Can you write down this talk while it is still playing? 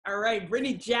All right,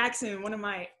 Brittney Jackson, one of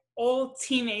my old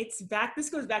teammates. This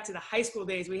goes back to the high school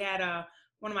days. We had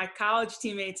one of my college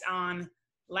teammates on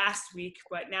last week,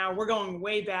 but now we're going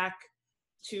way back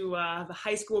to the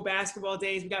high school basketball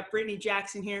days. We got Brittney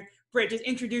Jackson here. Britt, just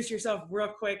introduce yourself real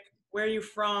quick. Where are you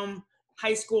from?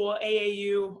 High school,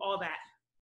 AAU, all that.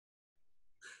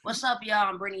 What's up, y'all?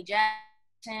 I'm Brittney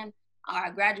Jackson.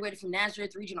 I graduated from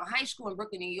Nazareth Regional High School in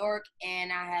Brooklyn, New York,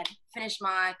 and I had finished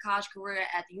my college career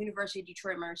at the University of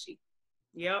Detroit Mercy.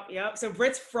 Yep. So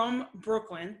Britt's from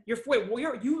Brooklyn. You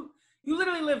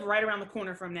literally live right around the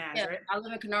corner from Naz, yeah, right? I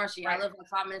live in Canarsie. Right. I live like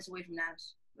 5 minutes away from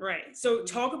Naz. Right. So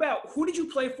talk about, who did you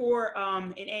play for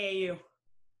in AAU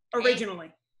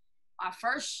originally? I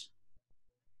first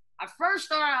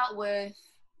started out with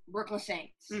Brooklyn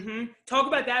Saints. Mm-hmm. Talk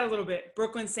about that a little bit.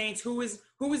 Brooklyn Saints. Who was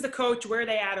the coach? Where are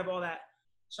they out of all that?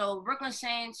 So Brooklyn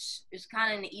Saints is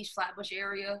kind of in the East Flatbush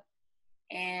area,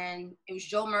 and it was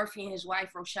Joe Murphy and his wife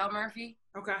Rochelle Murphy.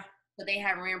 Okay. So they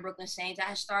had ran Brooklyn Saints. I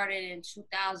had started in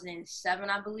 2007,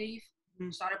 I believe.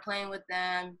 Mm-hmm. Started playing with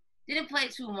them. Didn't play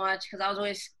too much because I was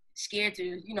always scared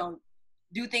to,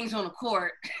 do things on the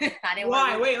court. I didn't.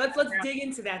 Why? Wait, let's dig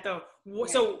into that though. Yeah.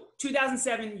 So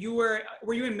 2007,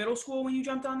 were you in middle school when you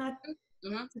jumped on that?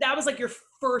 Mm-hmm. That was like your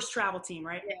first travel team,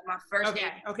 right? Yeah, my first.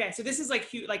 Okay. So this is like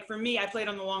for me, I played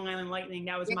on the Long Island Lightning.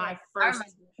 That was my first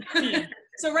team.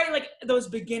 So right, like those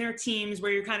beginner teams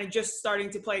where you're kind of just starting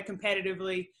to play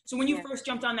competitively. So when you first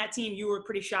jumped on that team, you were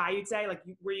pretty shy, you'd say. Like,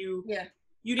 were you? Yeah.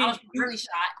 You didn't. I was really shy.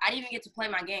 I didn't even get to play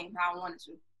my game how I wanted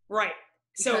to. Right.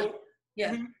 So.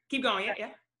 Yeah. Mm-hmm. Keep going. Yeah.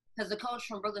 Because the coach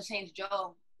from Brooklyn Saints,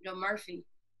 Joe Murphy,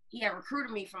 he had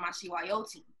recruited me from my CYO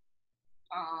team.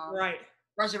 Right.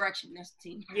 Resurrection, that's the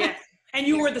team. Yeah. And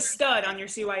you were the stud on your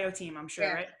CYO team, I'm sure,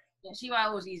 right? Yeah,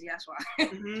 CYO was easy, that's why.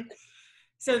 Mm-hmm.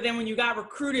 So then when you got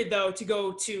recruited, though, to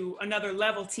go to another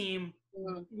level team,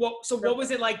 what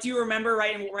was it like? Do you remember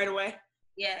right away?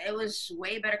 Yeah, it was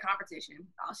way better competition.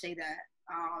 I'll say that.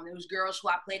 There was girls who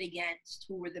I played against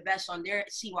who were the best on their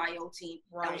CYO team.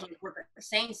 Right. I was on the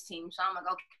Saints team, so I'm like,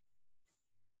 okay,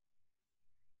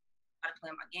 I gotta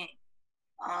play my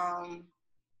game.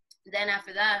 Then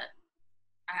after that,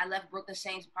 I had left Brooklyn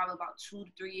Saints probably about 2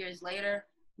 to 3 years later.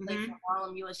 Played for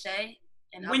Harlem, USA.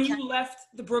 And when you left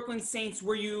the Brooklyn Saints,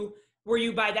 were you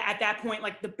at that point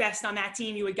like the best on that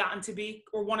team you had gotten to be,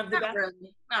 or one of the best?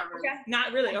 Not really. Okay.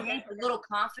 Not really. Okay. I had a little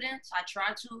confidence. I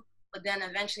tried to. But then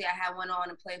eventually I went on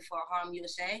and played for Harlem,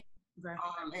 USA.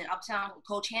 Okay. In Uptown with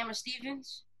Coach Hammer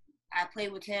Stevens. I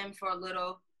played with him for a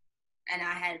little, and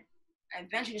I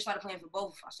eventually started playing for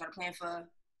both. I started playing for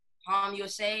Harlem,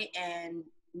 USA and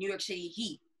New York City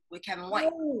Heat with Kevin White.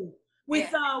 Oh,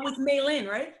 with Maylin,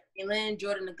 right? Maylin,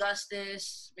 Jordan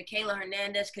Augustus, Michaela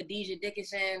Hernandez, Khadijah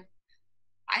Dickinson.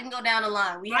 I can go down the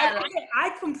line.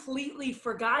 I completely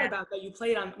forgot about that you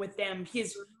played with them,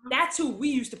 because that's who we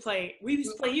used to play. We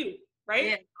used to play you, right?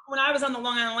 Yeah. When I was on the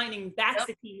Long Island Lightning, that's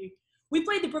the team. We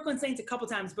played the Brooklyn Saints a couple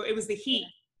times, but it was the Heat.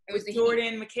 It was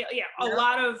Jordan, Michaela. Yeah, a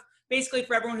lot of, basically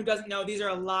for everyone who doesn't know, these are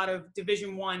a lot of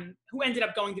Division I, who ended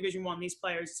up going Division I, these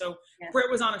players. So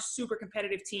Britt was on a super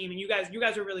competitive team, and you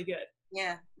guys were really good.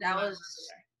 Yeah, that was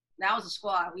a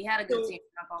squad. We had a good team.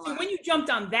 So when you jumped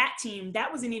on that team,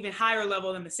 that was an even higher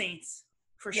level than the Saints,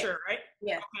 for sure, right?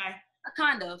 Yeah. Okay.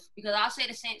 Kind of, because I'll say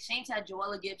the Saints had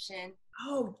Joella Gibson.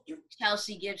 Oh,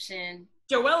 Chelsea Gibson.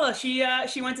 Joella,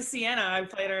 she went to Siena. I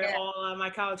played her all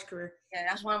my college career. Yeah,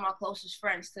 that's one of my closest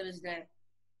friends to this day.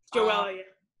 Joella,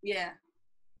 yeah.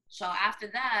 So after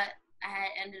that, I had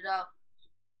ended up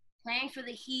playing for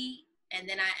the Heat, and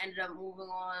then I ended up moving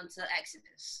on to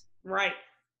Exodus. Right.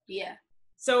 Yeah.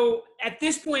 So at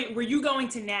this point, were you going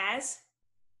to Naz?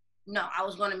 No, I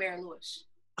was going to Mary Louis.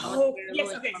 Oh,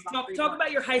 yes. Okay. Talk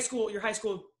about your high school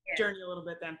journey a little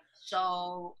bit then.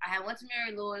 So I went to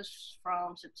Mary Louis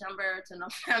from September to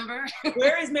November.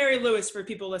 Where is Mary Louis for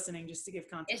people listening, just to give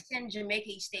context? It's in Jamaica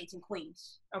Estates in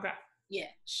Queens. Okay. Yeah.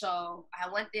 So I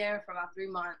went there for about 3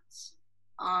 months.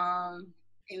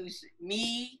 It was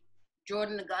me,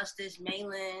 Jordan Augustus,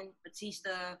 Maylin,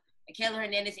 Batista, Michaela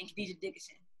Hernandez, and Khadijah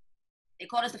Dickinson. They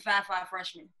called us the 5'5"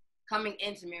 freshmen coming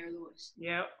into Mary Louis.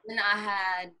 Yep. Then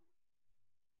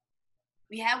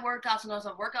we had workouts, and those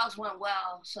workouts went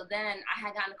well. So then I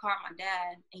had gotten in the car with my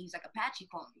dad, and he's like, Apache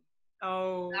called me.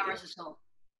 Oh. God rest his soul.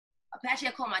 Apache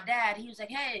had called my dad. He was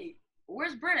like, hey,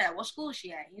 where's Britt at? What school is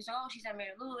she at? He's like, oh, she's at Mary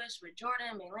Louis with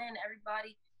Jordan, Maylin,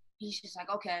 everybody. He's just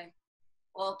like, okay.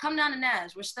 Well, come down to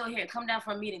Naz. We're still here. Come down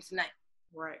for a meeting tonight.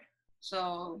 Right.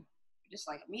 So just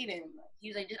like a meeting. He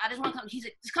was like, I just want to come. He's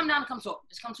like, just come down and come talk.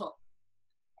 Just come talk.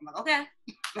 I'm like, okay.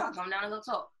 I'll come down and go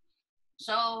talk.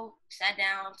 So sat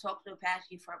down, talked to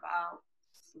Apache for about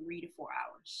 3 to 4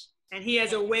 hours. And he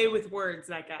has a way with words,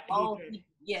 that guy.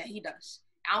 He does.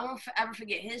 I won't ever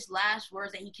forget his last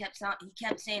words that he kept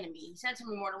saying to me. He said to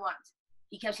me more than once.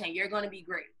 He kept saying, "You're going to be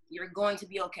great. You're going to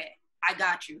be okay. I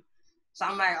got you." So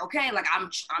I'm like, okay, like I'm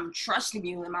trusting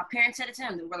you. And my parents said it to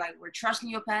him. They were like, "We're trusting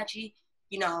you, Apache.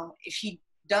 You know, if he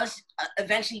does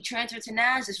eventually transfer to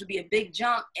NAS, this would be a big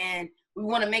jump. And we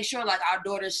want to make sure, like, our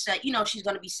daughter's set, you know, she's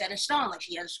going to be set in stone. Like,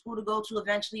 she has a school to go to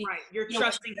eventually." Right. You're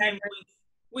trusting him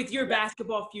with your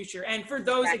basketball future. And for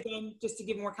those, again, just to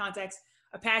give more context,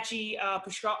 Apache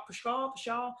Pascal,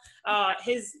 so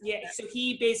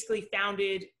he basically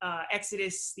founded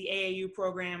Exodus, the AAU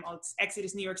program. It's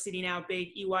Exodus New York City now, big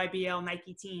EYBL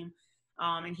Nike team.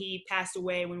 And he passed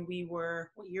away when we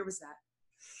were, what year was that?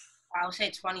 I would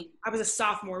say 20. I was a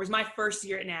sophomore. It was my first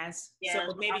year at NAS. Yeah,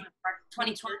 so maybe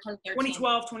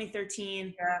 2012,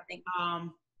 2013. Yeah, I think.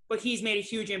 But he's made a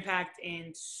huge impact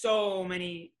in so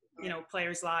many, you know,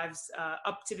 players' lives.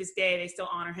 Up to this day, they still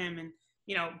honor him. And,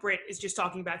 you know, Britt is just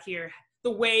talking about here,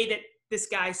 the way that this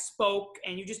guy spoke,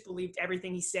 and you just believed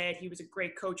everything he said. He was a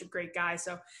great coach, a great guy.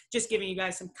 So just giving you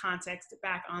guys some context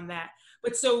back on that.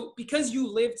 But so because you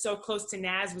lived so close to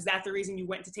NAS, was that the reason you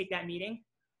went to take that meeting?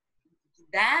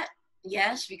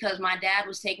 Yes, because my dad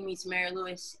was taking me to Mary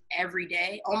Lewis every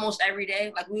day, almost every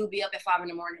day. Like, we would be up at 5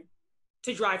 a.m.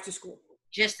 to drive to school,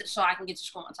 just so I can get to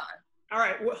school on time. All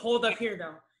right, hold up here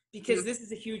though, because this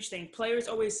is a huge thing. Players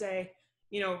always say,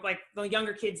 you know, like the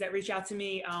younger kids that reach out to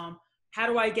me, how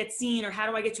do I get seen, or how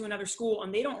do I get to another school?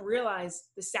 And they don't realize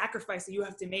the sacrifice that you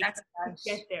have to make to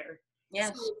get there.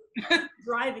 Yes. So,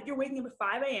 driving, you're waking up at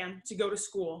 5 a.m. to go to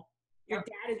school.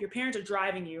 Your parents are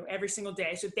driving you every single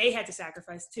day. So they had to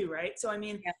sacrifice too, right? So, I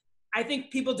mean, I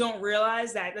think people don't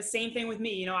realize that. The same thing with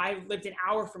me. You know, I lived an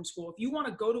hour from school. If you want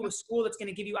to go to a school that's going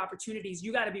to give you opportunities,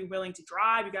 you got to be willing to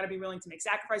drive. You got to be willing to make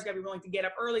sacrifices. You got to be willing to get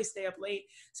up early, stay up late.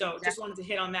 So just wanted to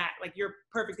hit on that. Like, you're a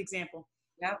perfect example.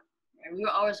 Yep. And we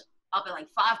were always up at like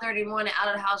 5:30 in the morning, out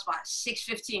of the house by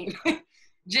 6:15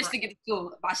 just to get to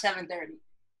school by 7:30.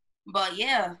 But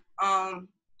yeah,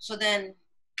 so then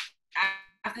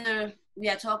after we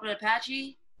had talked with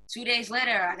Apache, 2 days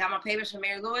later, I got my papers from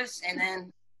Mary Lewis, and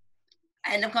then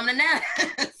I ended up coming to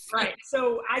NAS. Right.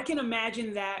 So I can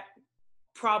imagine that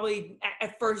probably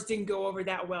at first didn't go over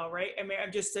that well, right? I mean,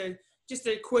 just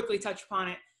to quickly touch upon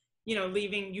it, you know,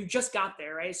 leaving, you just got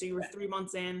there, right? So you were 3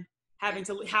 months in, having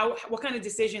to, what kind of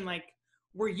decision, like,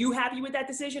 were you happy with that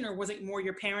decision, or was it more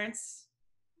your parents?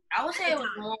 I would say it was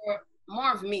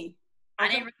more of me. I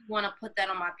didn't really want to put that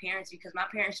on my parents, because my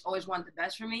parents always wanted the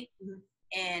best for me. Mm-hmm.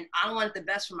 And I wanted the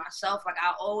best for myself. Like,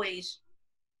 I always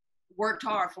worked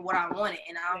hard for what I wanted.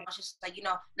 And I was just like, you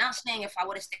know, not saying if I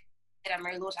would have stayed at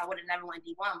Mary Lewis, I would have never went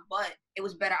D1, but it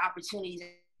was better opportunities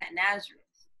at Nazareth.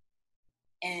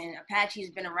 And Apache has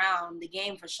been around the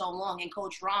game for so long, and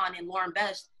Coach Ron and Lauren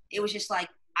Best, it was just like,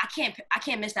 I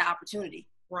can't miss that opportunity.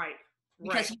 Right.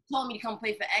 Because he told me to come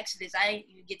play for Exodus. I didn't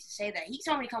even get to say that. He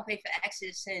told me to come play for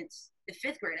Exodus since the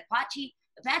 5th grade.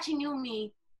 Apache knew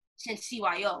me since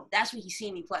CYO. That's when he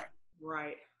seen me play.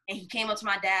 Right. And he came up to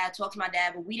my dad, talked to my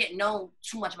dad, but we didn't know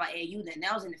too much about AAU then.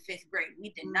 That was in the 5th grade. We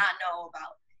did not know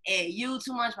about AAU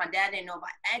too much. My dad didn't know about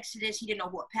Exodus. He didn't know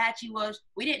who Apache was.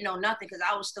 We didn't know nothing, because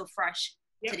I was still fresh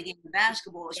to the game of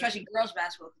basketball, especially girls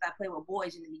basketball, because I played with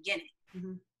boys in the beginning.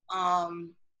 Mm-hmm.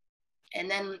 And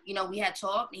then, you know, we had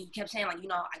talked, and he kept saying, like, you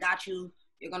know, I got you.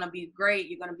 You're going to be great.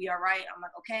 You're going to be all right. I'm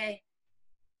like, okay.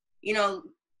 You know,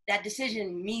 that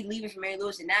decision, me leaving from Mary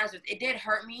Lewis and Nazareth, it did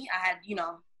hurt me. I had, you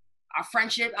know, our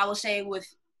friendship, I would say, with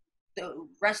the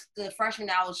rest of the freshmen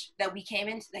that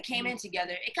came in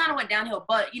together, it kind of went downhill.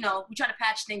 But, you know, we try to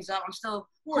patch things up. I'm still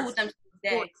cool with them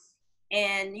today.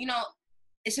 And, you know,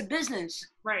 it's a business.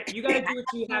 Right. You got to do what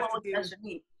you have to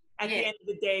do. At the end of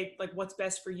the day, like, what's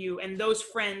best for you. And those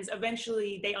friends,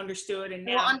 eventually they understood, and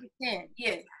now understand.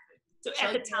 Yeah. So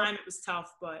at the time it was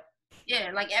tough, but yeah,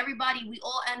 like, everybody, we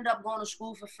all end up going to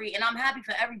school for free, and I'm happy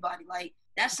for everybody. Like,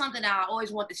 that's something that I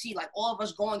always want to see, like, all of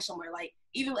us going somewhere. Like,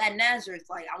 even at Nazareth,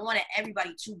 like, I wanted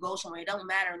everybody to go somewhere. It don't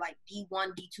matter, like, D1,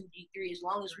 D2, D3, as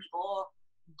long as we all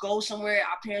go somewhere,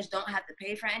 our parents don't have to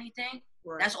pay for anything.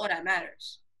 Right. That's all that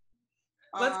matters.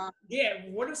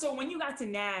 So when you got to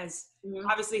NAS,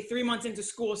 obviously 3 months into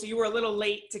school, so you were a little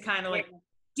late to kind of like,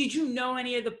 did you know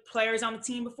any of the players on the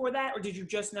team before that, or did you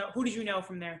just know, who did you know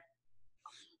from there?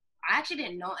 I actually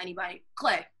didn't know anybody.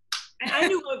 Clay. And I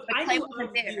knew of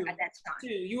you at that time too.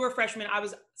 You were a freshman.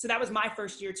 So that was my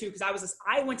first year too, because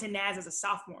I went to NAS as a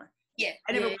sophomore. Yeah.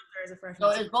 I never went there as a freshman.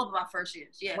 So it was both of our first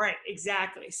years. Yeah. Right.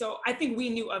 Exactly. So I think we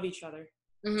knew of each other.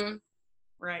 Mm-hmm.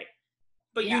 Right.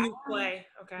 But you knew Clay.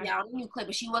 Okay. Yeah, I knew Clay,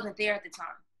 but she wasn't there at the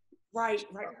time. Right.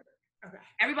 Okay.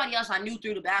 Everybody else I knew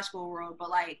through the basketball world, but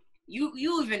like you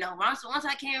even know. Once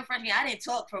I came in freshman year, I didn't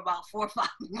talk for about 4 or 5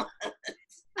 months.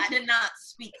 I did not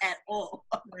speak at all.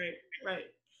 Right.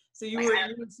 So you were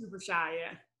super shy,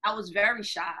 yeah. I was very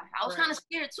shy. I was kind of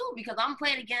scared too because I'm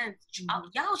playing against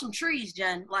y'all some trees,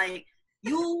 Jen. Like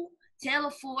you,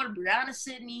 Taylor Ford, Brianna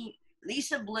Sidney,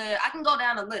 Lisa Blair. I can go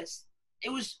down the list. It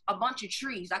was a bunch of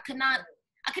trees. I couldn't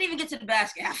even get to the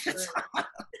basket half the time.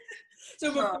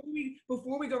 So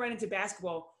before we go right into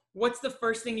basketball, what's the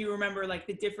first thing you remember, like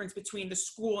the difference between the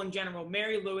school in general,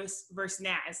 Mary Louis versus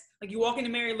Naz? Like you walk into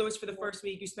Mary Louis for the first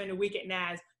week, you spend a week at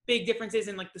Naz. Big differences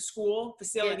in like the school,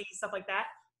 facilities, stuff like that?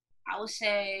 I would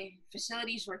say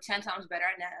facilities were 10 times better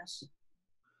at Naz.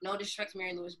 No disrespect to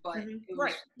Mary Louis, but it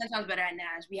was 10 times better at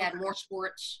Naz. We had more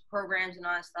sports programs and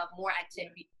all that stuff, more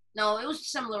activity. No, it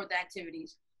was similar with the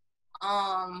activities.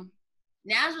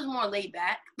 Naz was more laid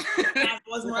back.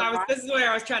 This is where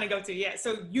I was trying to go to. Yeah.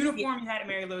 So uniform you had at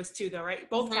Mary Louis too, though, right?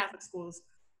 Both Catholic schools.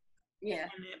 Yeah.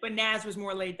 But Naz was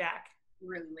more laid back.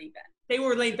 Really laid back. They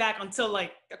were laid back until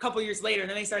like a couple years later, and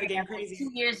then they started getting crazy.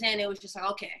 2 years in, it was just like,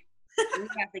 okay, we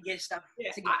have to get stuff.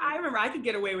 Together. I remember I could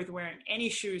get away with wearing any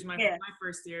shoes my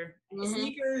first year.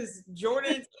 Sneakers,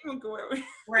 Jordans,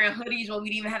 wearing hoodies when we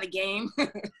didn't even have a game.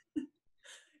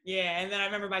 Yeah, and then I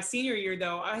remember my senior year,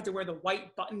 though, I had to wear the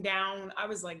white button down. I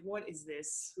was like, what is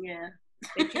this? Yeah.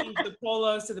 They changed the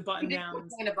polos to the button downs.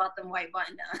 Complain about them white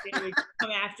button downs. They would come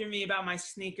after me about my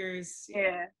sneakers.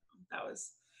 Yeah. That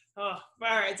was, all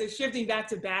right. So shifting back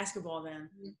to basketball then.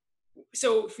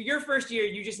 So for your first year,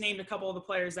 you just named a couple of the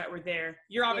players that were there.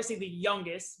 You're obviously the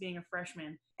youngest, being a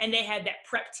freshman. And they had that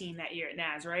prep team that year at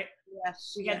Naz, right?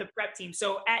 Yes. We had the prep team.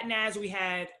 So at Naz, we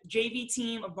had JV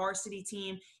team, a varsity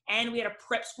team, and we had a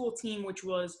prep school team, which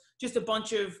was just a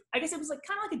bunch of, I guess it was like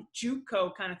kind of like a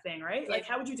JUCO kind of thing, right? Yeah. Like,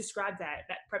 how would you describe that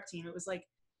prep team? It was like,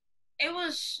 it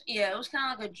was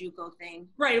kind of like a JUCO thing.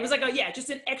 Right. It was like just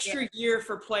an extra year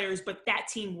for players, but that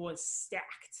team was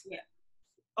stacked. Yeah.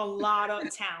 A lot of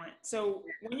talent. So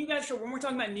when we're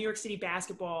talking about New York City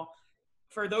basketball,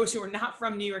 for those who are not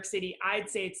from New York City, I'd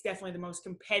say it's definitely the most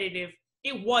competitive.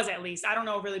 It was, at least. I don't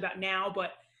know really about now,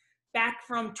 but back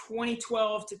from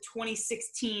 2012 to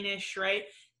 2016-ish, right?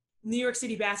 New York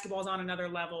City basketball is on another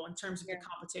level in terms of the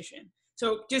competition.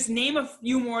 So just name a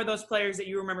few more of those players that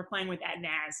you remember playing with at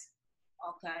Naz.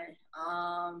 Okay.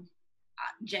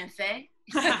 Jen Fay,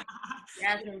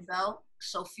 Jasmine Belt,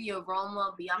 Sophia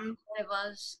Roma, Bianca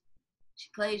Cuevas,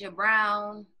 Clasia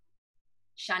Brown,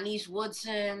 Shanice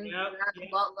Woodson,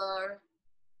 Butler,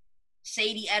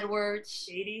 Sadie Edwards.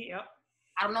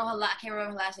 I don't know I can't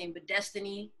remember her last name, but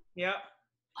Destiny. Yep.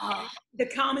 The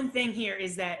common thing here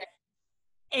is that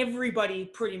everybody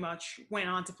pretty much went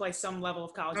on to play some level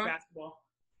of college basketball.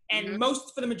 And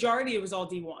for the majority, it was all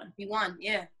D1. D1,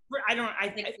 yeah. I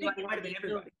think it might have been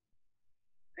everybody.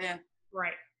 Yeah.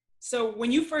 Right. So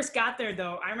when you first got there,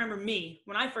 though, I remember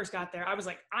when I first got there, I was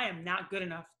like, I am not good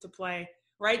enough to play.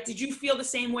 Right? Did you feel the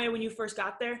same way when you first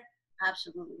got there?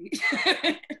 Absolutely.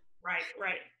 Right.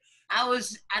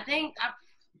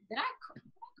 Did I cry?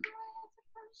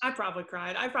 I probably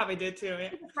cried. I probably did too. Yeah.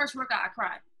 The first workout, I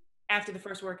cried. After the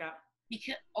first workout?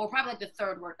 Probably like the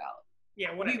third workout.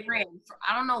 Yeah, whatever. We ran.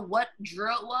 I don't know what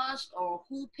drill it was or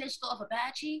who pissed off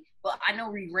Apache, but I know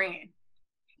we ran.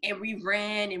 And we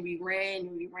ran and we ran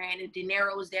and we ran. And De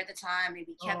Niro was there at the time, and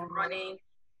we kept running.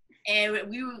 And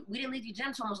we didn't leave the gym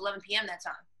until almost 11 p.m. that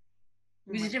time.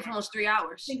 We was in the gym for almost 3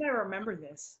 hours. I think I remember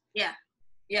this. Yeah.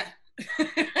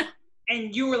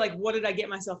 And you were like, what did I get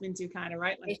myself into, kind of,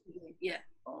 right? Like, yeah.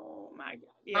 Oh, my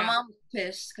God. Yeah. My mom was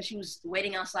pissed because she was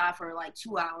waiting outside for like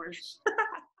 2 hours.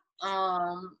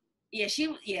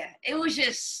 It was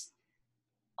just,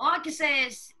 all I can say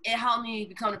is it helped me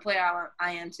become the player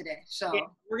I am today. So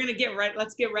we're going to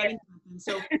let's get right into it.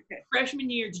 So freshman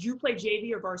year, did you play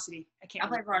JV or varsity? I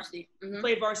played varsity. Mm-hmm.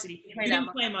 Played varsity. You didn't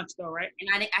play much though, right? And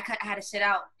I had to sit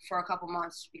out for a couple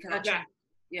months because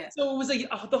Yeah. So it was like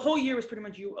the whole year was pretty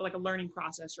much like a learning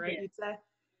process, right? Yeah. You'd say.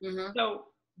 Mm-hmm. So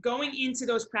going into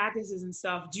those practices and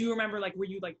stuff, do you remember like were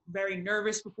you like very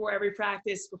nervous before every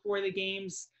practice, before the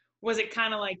games? Was it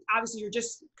kind of like, obviously you're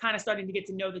just kind of starting to get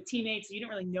to know the teammates, so you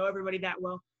didn't really know everybody that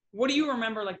well. What do you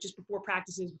remember like just before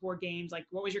practices, before games? Like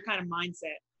what was your kind of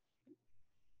mindset?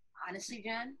 Honestly,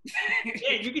 Jen.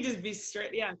 Yeah, you could just be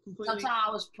straight. Yeah, completely. Sometimes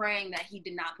I was praying that he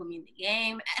did not put me in the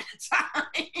game at the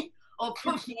time, or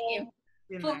put me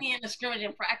in the scrimmage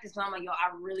in practice. So I'm like, yo, I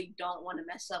really don't want to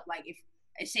mess up. Like if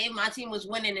say my team was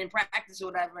winning in practice or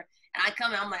whatever, and I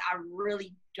come in, I'm like, I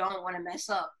really don't want to mess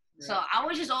up. Right. So I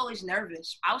was just always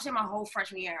nervous. I would say my whole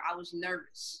freshman year, I was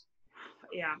nervous.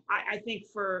 Yeah. I think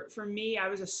for me,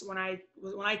 when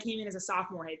I came in as a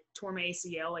sophomore, I tore my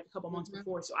ACL like a couple months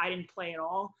before, so I didn't play at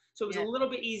all. So it was a little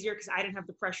bit easier because I didn't have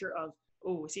the pressure of,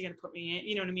 oh, is he going to put me in?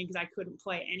 You know what I mean? Because I couldn't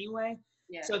play anyway.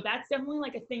 Yeah. So that's definitely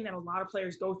like a thing that a lot of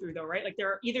players go through though, right? Like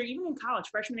they're either even in college,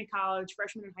 freshmen in college,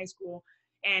 freshmen in high school,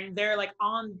 and they're like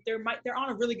they're on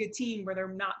a really good team where they're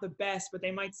not the best, but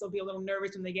they might still be a little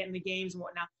nervous when they get in the games and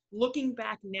whatnot. Looking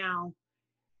back now,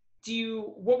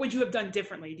 what would you have done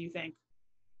differently, do you think?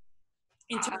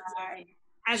 In terms of,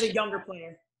 as a younger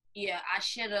player? Yeah, I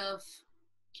should have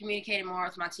communicated more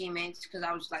with my teammates because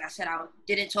I was, like I said, I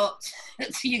didn't talk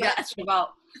to you guys for about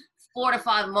 4 to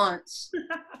 5 months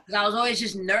because I was always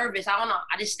just nervous. I don't know.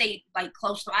 I just stayed I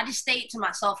just stayed to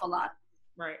myself a lot.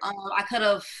 Right. I could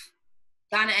have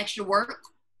gotten extra work,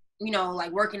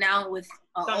 like working out with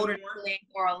older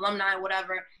or alumni,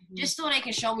 whatever, just so they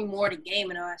can show me more of the game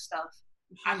and all that stuff.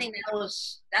 I think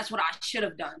that's what I should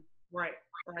have done. Right.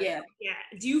 Yeah.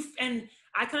 Yeah. And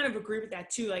I kind of agree with that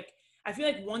too. Like, I feel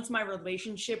like once my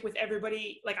relationship with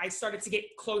everybody, like I started to get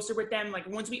closer with them, like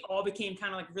once we all became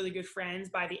kind of like really good friends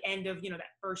by the end of, that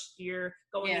first year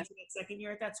going into that second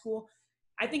year at that school,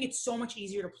 I think it's so much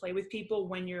easier to play with people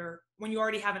when you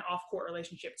already have an off-court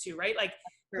relationship too, right? Like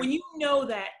when you know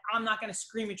that I'm not going to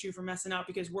scream at you for messing up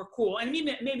because we're cool. And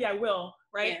maybe I will,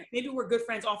 right? Yeah. Maybe we're good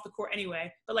friends off the court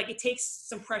anyway, but like it takes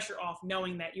some pressure off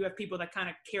knowing that you have people that kind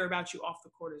of care about you off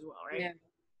the court as well, right?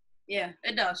 Yeah,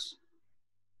 it does.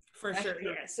 For sure,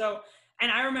 yeah. So,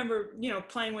 and I remember,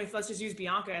 playing with, let's just use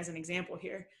Bianca as an example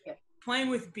here. Yeah. Playing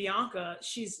with Bianca,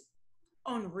 she's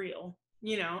unreal.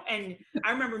 And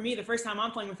I remember the first time I'm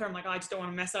playing with her, I'm like, oh, I just don't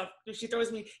want to mess up. She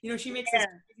throws me, she makes these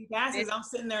crazy passes. I'm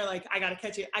sitting there like, I got to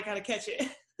catch it.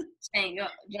 Same,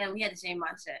 yeah, we had the same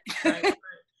mindset. Right.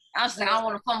 I was like, I don't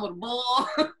want to fumble the ball.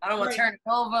 I don't want to turn it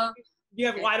over. You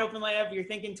have a wide open layup. You're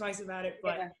thinking twice about it.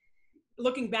 But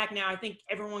looking back now, I think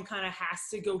everyone kind of has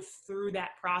to go through that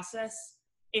process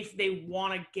if they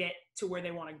want to get to where they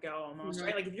want to go almost,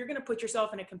 right? Like if you're going to put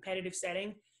yourself in a competitive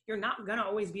setting, you're not going to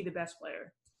always be the best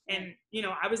player. And,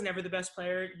 I was never the best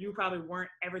player. You probably weren't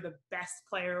ever the best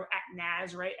player at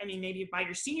NAS, right? I mean, maybe by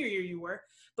your senior year you were,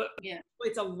 but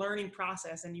it's a learning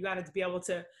process and you got to be able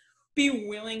to be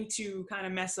willing to kind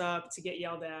of mess up, to get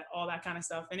yelled at, all that kind of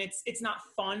stuff. And it's not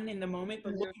fun in the moment,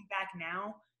 but looking back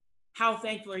now, how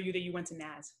thankful are you that you went to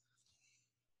NAS?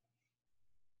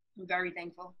 I'm very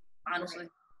thankful, honestly. Right.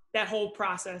 That whole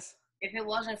process. If it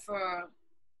wasn't for,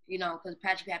 because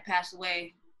Patrick had passed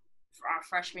away for our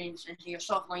freshman and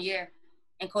sophomore year,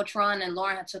 and Coach Ron and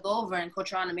Lauren had took over, and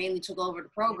Coach Ron mainly took over the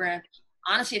program.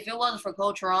 Honestly, if it wasn't for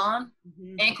Coach Ron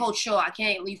and Coach Shaw, I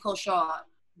can't leave Coach Shaw out.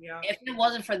 Yeah. If it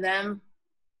wasn't for them,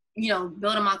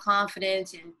 building my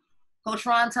confidence and Coach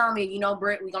Ron telling me,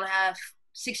 Britt, we're going to have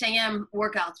 6 a.m.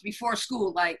 workouts before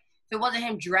school. Like, if it wasn't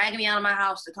him dragging me out of my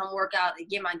house to come work out and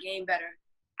get my game better,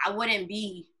 I wouldn't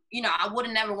be, I would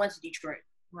have never went to Detroit.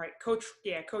 Right.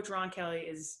 Coach Ron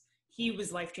Kelly he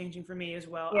was life-changing for me as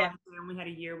well. Yeah. I only had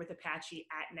a year with Apache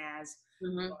at NAS.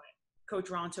 But Coach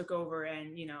Ron took over,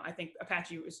 and, I think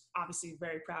Apache was obviously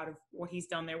very proud of what he's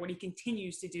done there, what he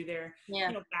continues to do there,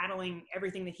 battling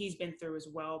everything that he's been through as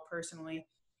well personally.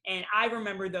 And I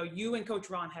remember, though, you and Coach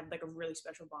Ron had like a really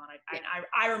special bond.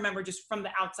 I remember just from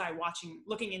the outside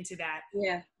looking into that.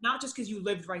 Yeah. Not just because you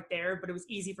lived right there, but it was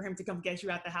easy for him to come get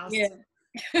you out the house. Yeah.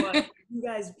 But you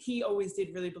guys, he always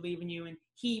did really believe in you, and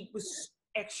he was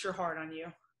extra hard on you.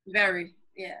 Very.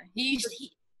 Yeah.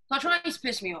 Coach Ron used to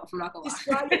piss me off. I'm not going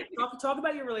to lie. Talk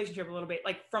about your relationship a little bit,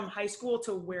 like from high school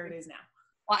to where it is now.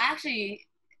 Well, actually,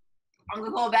 I'm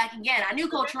going to go back again. I knew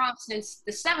Coach Ron since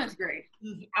the 7th grade.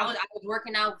 I was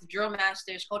working out with drill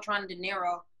masters, Coach Ron De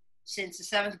Niro, since the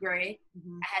 7th grade.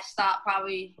 I had stopped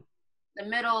probably the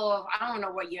middle of, I don't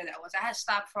know what year that was. I had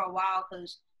stopped for a while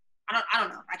because I don't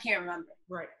know. I can't remember.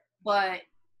 Right. But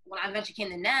when I eventually came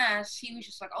to NAS, he was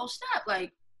just like, oh, stop.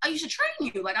 Like, I used to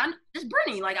train you. Like, this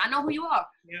Brittney. Like, I know who you are.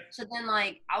 Yeah. So then,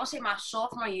 like, I would say my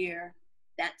sophomore year,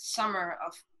 the summer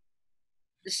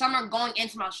going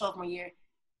into my sophomore year,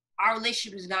 our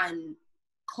relationship has gotten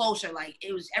closer. Like,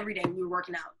 it was every day we were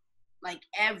working out. Like,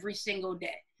 every single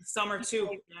day. Summer, too.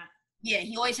 Yeah,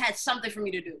 he always had something for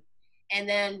me to do. And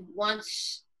then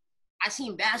once I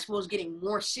seen basketball was getting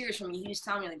more serious for me, he was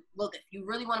telling me, like, look, if you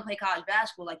really want to play college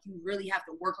basketball, like, you really have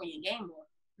to work on your game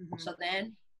more. So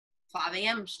then 5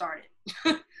 a.m. started.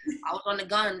 I was on the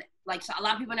gun. Like, so a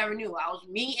lot of people never knew. I was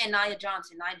me and Nia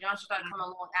Johnson. Nia Johnson started coming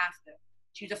along after.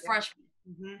 She was a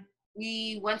freshman.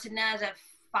 We went to NAS at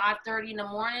 5:30 in the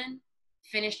morning,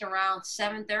 finished around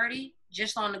 7:30,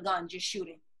 just on the gun, just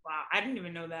shooting. Wow, I didn't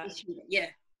even know that. Yeah.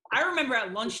 I remember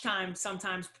at lunchtime,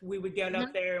 sometimes we would get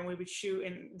up there and we would shoot,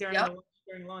 and during the lunch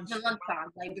during lunch. The lunchtime,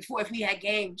 like before, if we had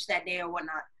games that day or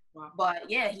whatnot. Wow. But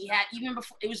yeah, he had, even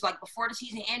before, it was like before the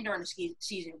season and during the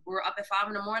season. We were up at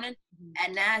 5 a.m.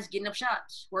 at NAS getting up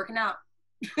shots, working out.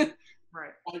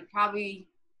 Right. Like probably,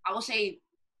 I will say,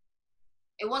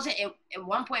 it wasn't, at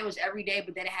one point it was every day,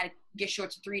 but then it had to get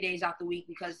short to 3 days out the week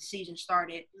because the season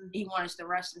started. He wanted us to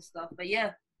rest and stuff. But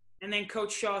yeah. And then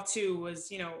Coach Shaw too was,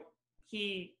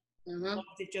 he loved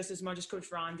it just as much as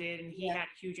Coach Ron did, and he had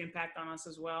a huge impact on us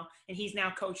as well. And he's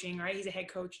now coaching, right? He's a head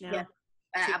coach now. Yeah.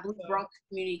 I believe Bronx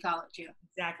Community College, yeah.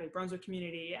 Exactly, Brunswick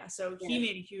Community, yeah. So he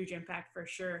made a huge impact for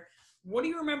sure. What do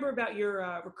you remember about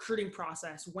your recruiting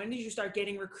process? When did you start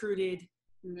getting recruited?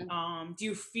 Do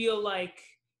you feel like,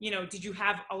 did you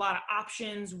have a lot of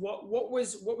options? What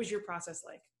was your process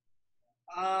like?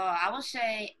 I would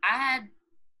say I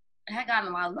had gotten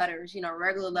a lot of letters,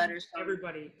 regular letters from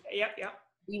everybody. Yep.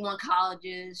 D1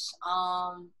 colleges,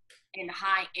 and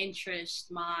high interest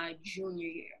my junior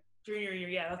year. Junior year,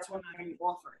 yeah, that's when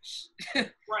offers. Right,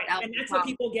 and that's what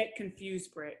people get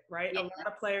confused, Britt, right? Yeah. A lot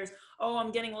of players,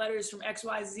 I'm getting letters from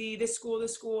XYZ, this school,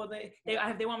 they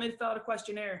want me to fill out a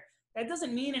questionnaire. That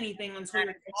doesn't mean anything until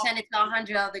you send it to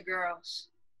 100 other girls.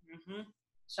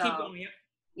 So, keep going,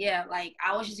 yeah, like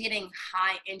I was just getting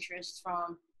high interest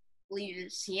from, I believe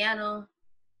it's Sienna.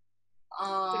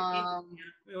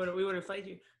 We would have played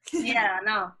you. Yeah, I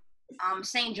know.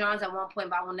 St. John's at one point,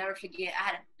 but I will never forget. I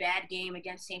had a bad game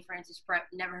against St. Francis Prep.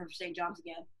 Never heard of St. John's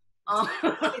again.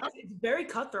 It's very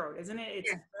cutthroat, isn't it?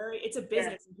 It's a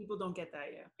business, and people don't get that.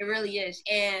 Yeah, it really is.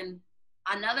 And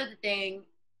another thing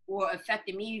what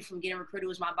affected me from getting recruited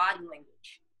was my body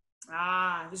language.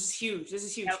 This is huge.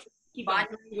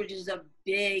 Body language is a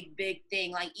big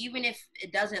thing. Like, even if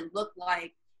it doesn't look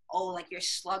like, like you're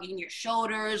slugging your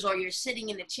shoulders or you're sitting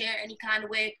in the chair any kind of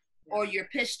way, or you're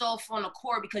pissed off on the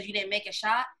court because you didn't make a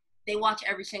shot, they watch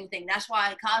every single thing. That's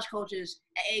why college coaches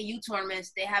at AAU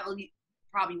tournaments, they have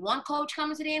probably one coach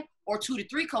coming to them or 2 to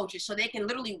 3 coaches, so they can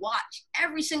literally watch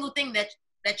every single thing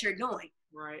that you're doing.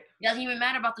 Right. It doesn't even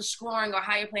matter about the scoring or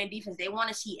how you're playing defense. They want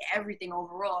to see everything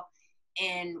overall.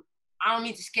 And I don't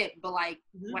mean to skip, but like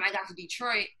when I got to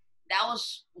Detroit, that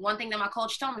was one thing that my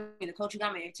coach told me, the coach who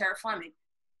got me, Tara Fleming.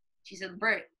 She said,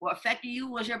 Britt, what affected you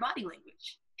was your body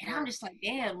language. And I'm just like,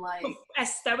 damn, like.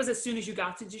 That was as soon as you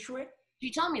got to Detroit?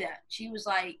 She told me that. She was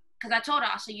like, because I told her,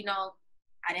 I said,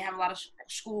 I didn't have a lot of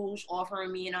schools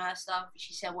offering me and all that stuff.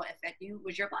 She said, what affected you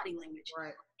was your body language.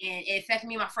 Right. And it affected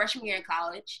me my freshman year in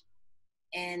college.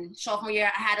 And sophomore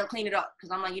year, I had to clean it up.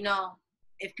 Because I'm like,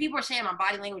 if people are saying my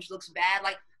body language looks bad,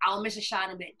 like, I'll miss a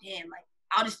shot and be like, damn, like,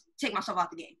 I'll just take myself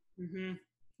out the game. Mm-hmm.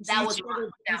 That was you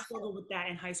struggled with that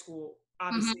in high school,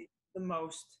 obviously, the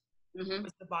most, was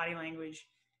the body language.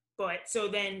 But so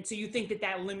you think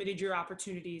that limited your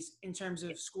opportunities in terms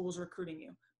of schools recruiting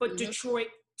you. But Detroit,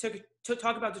 to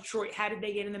talk about Detroit, how did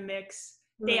they get in the mix?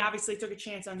 They obviously took a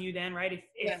chance on you then, right?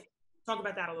 Talk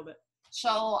about that a little bit.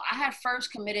 So I had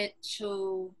first committed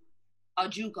to a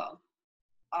JUCO.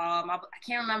 I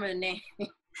can't remember the name.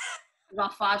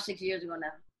 About 5-6 years ago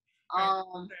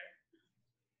now.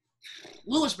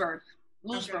 Lewisburg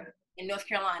in North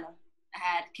Carolina. I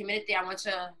had committed there.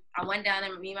 I went down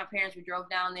there. Me and my parents, we drove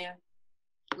down there,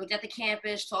 looked at the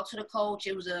campus, talked to the coach.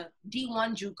 It was a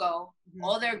D1 JUCO.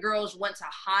 All their girls went to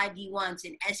high D1s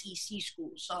in SEC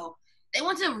schools. So they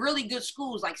went to really good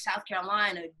schools like South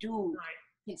Carolina, Duke,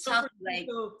 Kentucky.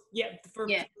 For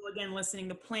people again listening,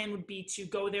 the plan would be to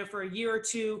go there for a year or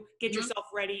two, get yourself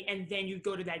ready, and then you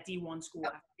go to that D1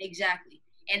 school. Exactly.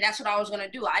 And that's what I was going to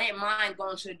do. I didn't mind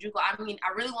going to the JUCO. I mean,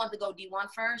 I really wanted to go D1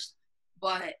 first,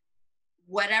 but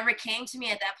whatever came to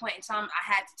me at that point in time,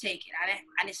 I had to take it.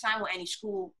 I didn't sign with any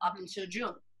school up until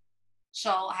June.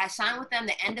 So I signed with them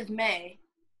the end of May,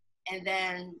 and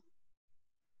then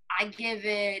I believe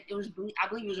it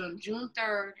was on June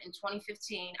 3rd in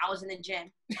 2015. I was in the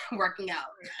gym working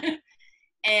out.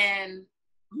 And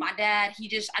my dad,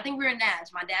 I think we were in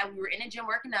NAS. We were in the gym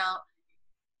working out,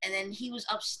 and then he was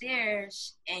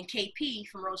upstairs, and KP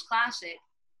from Rose Classic,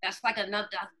 that's like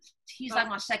he's like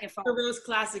my second phone. For Rose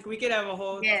Classic, we could have a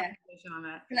whole conversation on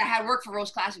that. Because I had worked for Rose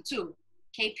Classic too.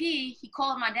 KP, he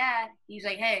called my dad. He's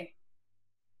like, hey,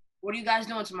 what are you guys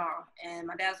doing tomorrow? And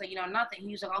my dad's like, nothing.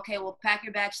 He was like, okay, well, pack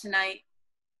your bags tonight.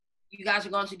 You guys are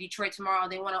going to Detroit tomorrow.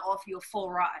 They want to offer you a full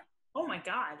ride. Oh my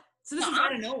God. So this is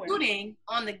out of nowhere. I'm shooting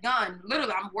on the gun.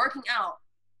 Literally, I'm working out.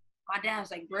 My dad's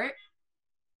like, Britt,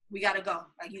 we got to go.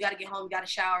 Like, you got to get home. You got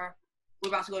to shower. We're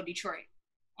about to go to Detroit.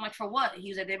 I'm like, for what? He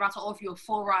was like, they're about to offer you a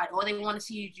full ride. All they want to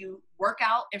see is you work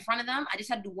out in front of them. I just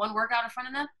had to do one workout in front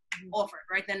of them. Offer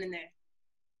it right then and there.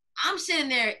 I'm sitting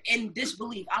there in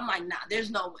disbelief. I'm like, nah,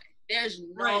 there's no way. There's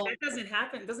no. Right, that doesn't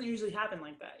happen. It doesn't usually happen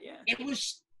like that. Yeah. It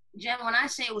was, Jen, when I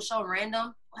say it was so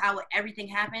random how everything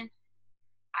happened,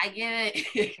 I get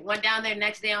it. Went down there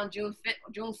next day on June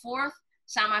 4th,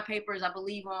 signed my papers, I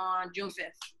believe, on June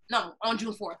 5th. No, on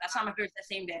June 4th. I signed my papers that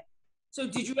same day. So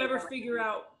did you ever figure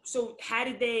out, so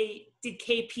did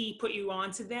KP put you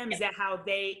on to them? Is that how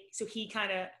so he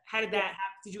kind of, how did that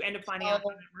happen? Did you end up finding out how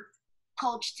that worked?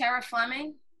 Coach Tara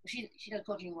Fleming, she doesn't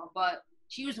coach anymore, but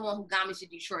she was the one who got me to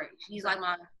Detroit. She's like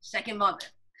my second mother.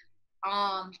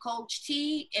 Coach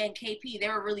T and KP, they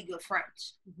were really good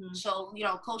friends. Mm-hmm. So,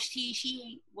 Coach T,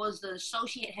 she was the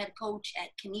associate head coach at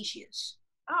Canisius.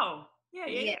 Oh,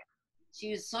 yeah.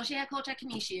 She was associate head coach at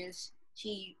Canisius.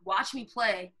 She watched me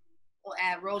play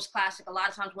at Rose Classic. A lot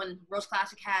of times when Rose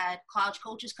Classic had college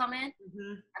coaches come in,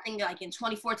 mm-hmm. I think like in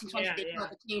 2014, they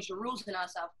changed the rules and all that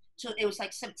stuff. So it was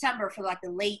like September for like the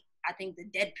late, I think the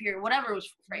dead period, whatever it was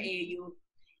for AAU.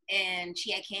 And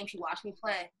she watched me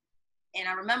play. And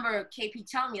I remember KP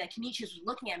telling me that Canisius was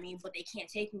looking at me, but they can't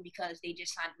take me because they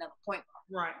just signed another point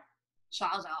guard. Right. So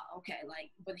I was like, oh, okay.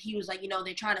 But he was like,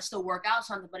 they're trying to still work out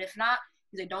something. But if not,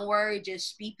 he's like, don't worry,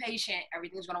 just be patient.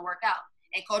 Everything's going to work out.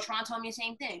 And Coach Ron told me the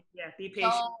same thing. Yeah, be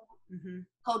patient. So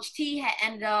Coach T had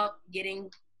ended up getting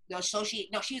the associate.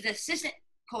 No, she was the assistant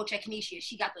coach at Canisius.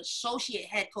 She got the associate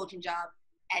head coaching job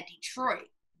at Detroit.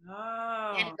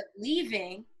 Oh. And ended up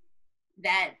leaving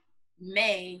that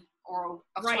May or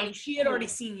of right. She had already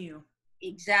seen you.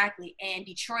 Exactly. And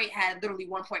Detroit had literally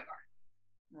one point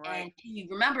guard. Right. And she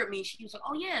remembered me. She was like,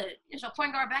 oh, yeah, there's a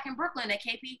point guard back in Brooklyn that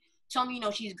KP told me,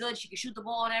 she's good. She can shoot the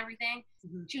ball and everything.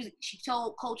 Mm-hmm. She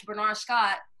told Coach Bernard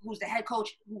Scott, who was the head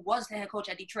coach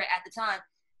at Detroit at the time,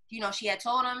 she had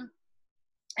told him,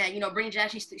 and, Brittney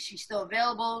Jack, she's still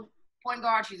available. Point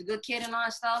guard, she's a good kid and all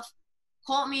that stuff.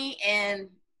 Called me, and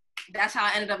that's how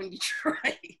I ended up in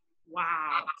Detroit.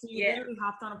 Wow. So you literally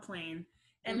hopped on a plane.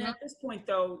 And then at this point,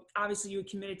 though, obviously you were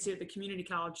committed to the community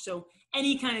college. So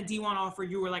any kind of D1 offer,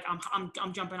 you were like,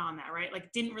 I'm jumping on that, right? Like,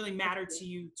 it didn't really matter to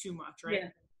you too much, right?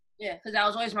 Yeah, because that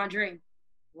was always my dream.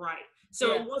 Right.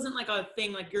 So it wasn't like a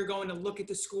thing like you're going to look at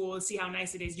the school and see how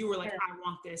nice it is. You were like, I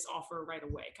want this offer right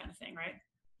away kind of thing, right?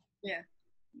 Yeah.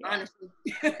 Honestly.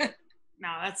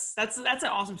 No, that's an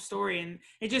awesome story. And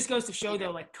it just goes to show,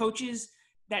 though, like coaches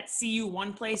that see you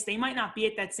one place, they might not be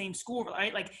at that same school,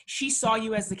 right? Like she saw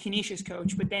you as the Canisius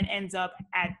coach, but then ends up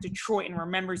at Detroit and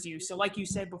remembers you. So like you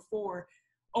said before,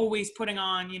 always putting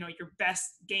on, your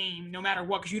best game no matter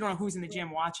what, because you don't know who's in the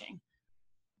gym watching.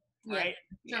 Right?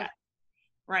 Yeah.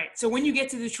 Right. So when you get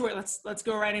to Detroit, let's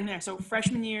go right in there. So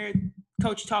freshman year,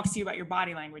 coach talks to you about your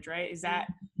body language, right?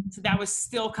 So that was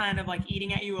still kind of like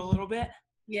eating at you a little bit?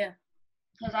 Yeah.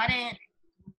 Because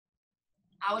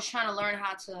I was trying to learn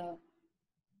how to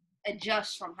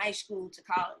adjust from high school to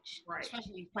college, right?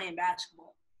 Especially playing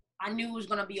basketball. I knew it was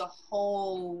going to be a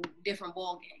whole different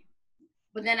ball game.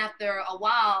 But then after a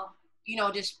while,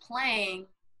 just playing,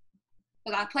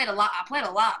 because I played a lot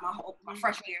my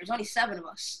freshman year. It was only 7 of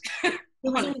us. There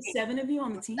was only 7 of you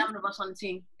on the team? 7 of us on the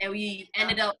team. And we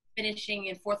ended up finishing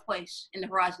in 4th place in the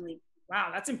Horizon League.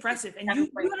 Wow, that's impressive. And you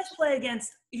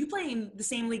guys you play in the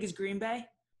same league as Green Bay?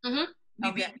 Mm-hmm.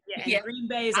 Green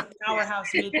Bay is a powerhouse.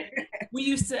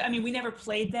 We never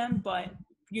played them, but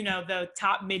the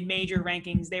top mid-major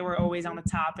rankings, they were always on the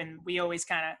top, and we always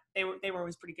they were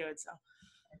always pretty good. So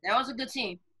that was a good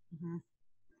team. Mm-hmm.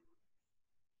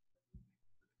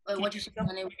 What you said?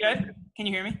 Good? Can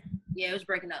you hear me? Yeah, it was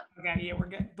breaking up. Okay, yeah, we're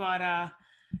good. But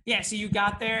so you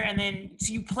got there, and then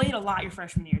you played a lot your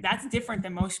freshman year. That's different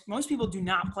than most people do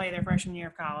not play their freshman year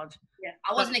of college. Yeah,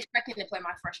 I wasn't expecting to play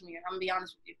my freshman year. I'm gonna be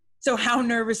honest with you. So how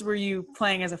nervous were you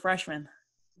playing as a freshman?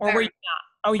 Or were you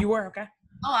not? Oh, you were? Okay.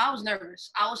 Oh, I was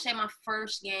nervous. I would say my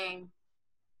first game.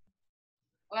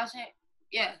 What did I say?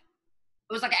 Yeah.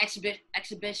 It was like an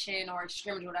exhibition or a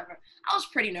scrimmage or whatever. I was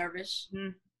pretty nervous.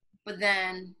 Mm-hmm. But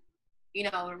then,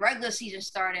 the regular season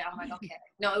started. I'm like, okay.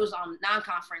 No, it was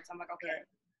non-conference. I'm like, okay.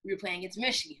 We were playing against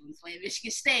Michigan. We played Michigan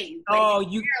State. We played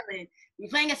against Maryland. We were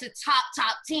playing against a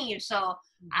top team. So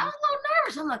I was a little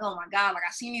nervous. I'm like, oh my God, like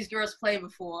I've seen these girls play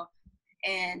before,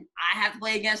 and I have to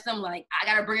play against them. Like I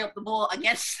got to bring up the ball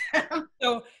against them.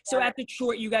 So at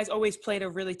Detroit, you guys always played a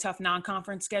really tough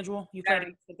non-conference schedule. You played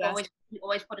against the best.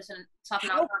 Always put us in a tough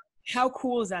non-conference. How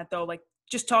cool is that though? Like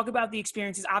just talk about the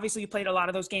experiences. Obviously, you played a lot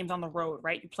of those games on the road,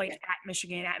 right? You played at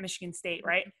Michigan, at Michigan State,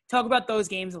 right? Talk about those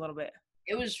games a little bit.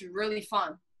 It was really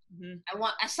fun. Mm-hmm.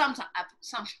 At some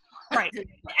right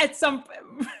at some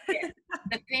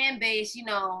the fan base,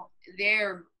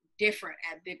 they're different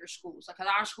at bigger schools. Like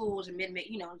our school was a low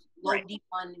D1. We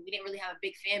didn't really have a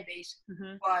big fan base,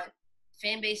 but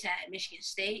fan base at Michigan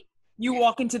State, You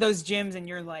walk into those gyms and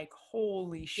you're like,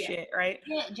 holy shit, right?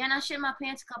 Yeah, Jen, I shit my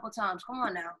pants a couple times. Come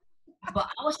on now. But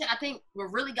I think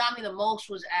what really got me the most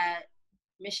was at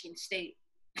Michigan State.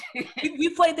 we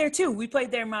played there too. We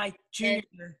played there my junior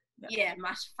year. Yeah,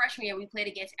 my freshman year we played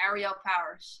against Ariel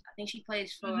Powers. I think she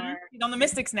plays for She's on the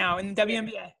Mystics now in the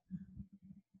WNBA.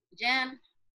 Jen,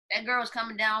 that girl was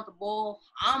coming down with the ball.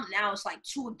 Now it's like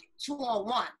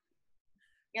 2-on-1.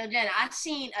 Yo, Jen, I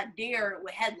seen a deer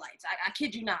with headlights. I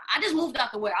kid you not. I just moved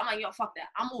out the way. I'm like, yo, fuck that.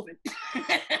 I'm moving.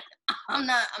 I'm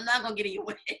not gonna get in your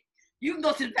way. You can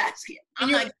go to the basket.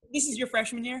 This is your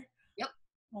freshman year? Yep.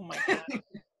 Oh my god.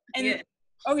 And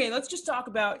okay, let's just talk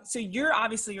about. So you're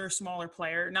a smaller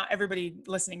player. Not everybody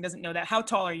listening doesn't know that. How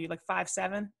tall are you? Like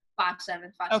 5'7"?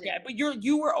 5'7", 5'6". Okay, but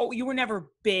you were never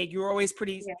big. You were always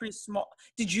pretty small.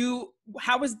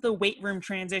 How was the weight room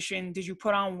transition? Did you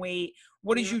put on weight?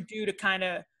 What did you do to kind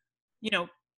of,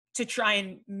 to try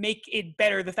and make it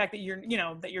better? The fact that you're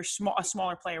a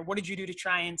smaller player. What did you do to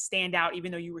try and stand out,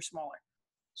 even though you were smaller?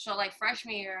 So like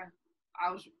freshman year,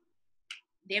 I was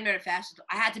damn near the fastest.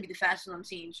 I had to be the fastest on the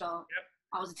team. So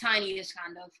I was the tiniest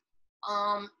kind of.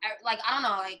 I don't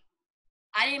know, like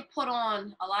I didn't put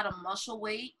on a lot of muscle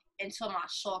weight until my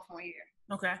sophomore year.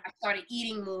 Okay. I started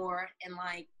eating more and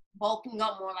like bulking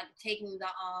up more, like taking the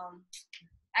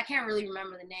I can't really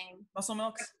remember the name. Muscle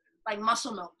milks? Like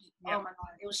muscle milk. Yeah. Oh my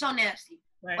god. It was so nasty.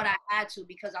 Right. But I had to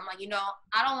because I'm like,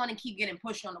 I don't want to keep getting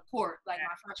pushed on the court like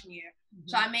my freshman year. Mm-hmm.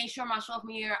 So I made sure my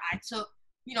sophomore year I took,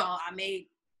 I made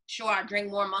sure I drank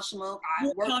more muscle milk.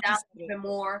 I worked out even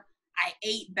more. I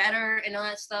ate better and all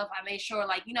that stuff. I made sure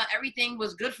everything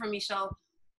was good for me so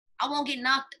I won't get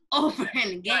knocked over in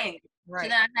the game. Right. So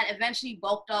then I had eventually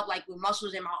bulked up like with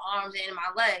muscles in my arms and in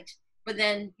my legs. But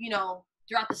then,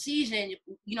 throughout the season,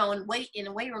 in the weight room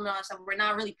and all that stuff, we're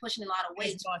not really pushing a lot of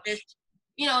weight. So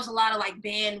it's a lot of like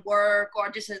band work or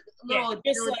just a little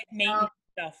just like maintenance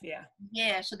stuff. Yeah.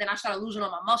 Yeah. So then I started losing all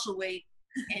my muscle weight.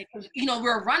 And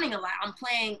we're running a lot. I'm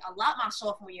playing a lot my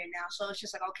sophomore year now. So it's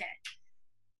just like, okay,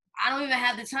 I don't even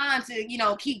have the time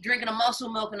to, keep drinking the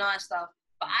muscle milk and all that stuff.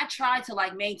 But I tried to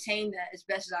like maintain that as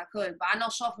best as I could. But I know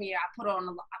sophomore year I put on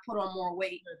more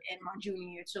weight in my junior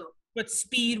year too. But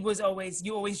speed was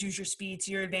you always use your speed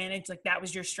to your advantage. Like that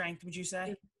was your strength, would you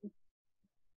say?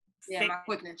 Yeah, my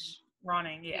quickness.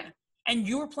 Running, yeah. And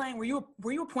you were playing. Were you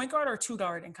a point guard or a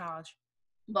 2-guard in college?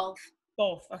 Both.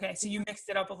 Both. Okay, so you mixed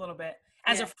it up a little bit.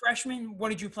 As a freshman, what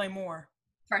did you play more?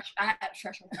 I had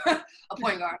freshman, a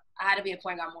point guard. I had to be a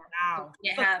point guard more. Wow.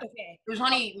 It was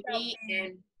only me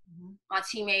and my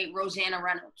teammate Rosanna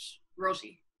Reynolds,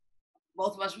 Rosie.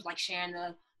 Both of us was like sharing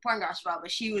the point guard spot,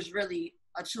 but she was really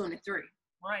a 2 and a 3.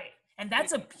 Right. And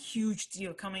that's a huge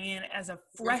deal coming in as a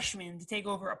freshman to take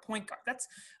over a point guard.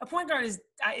 A point guard is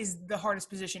the hardest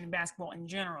position in basketball in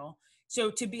general.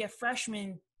 So to be a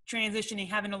freshman transitioning,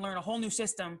 having to learn a whole new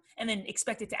system and then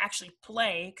expect it to actually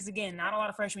play, because again, not a lot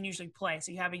of freshmen usually play.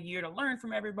 So you have a year to learn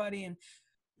from everybody and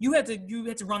you had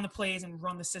to run the plays and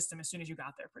run the system as soon as you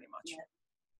got there pretty much. Yeah.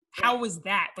 How was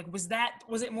that? Like, was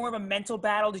it more of a mental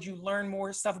battle? Did you learn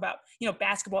more stuff about,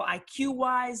 basketball IQ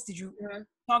wise? Did you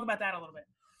talk about that a little bit?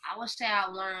 I would say I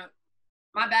learned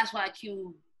my basketball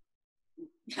IQ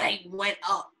went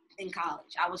up in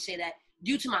college. I would say that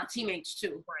due to my teammates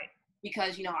too. Right.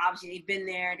 Because, obviously they've been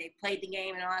there, they played the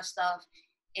game and all that stuff.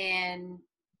 And,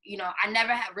 I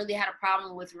never really had a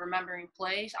problem with remembering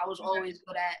plays. I was always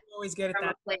good at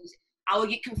that. Plays. I would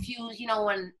get confused,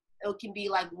 when it can be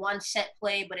like one set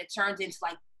play, but it turns into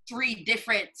like 3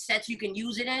 different sets you can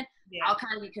use it in. Yeah. I'll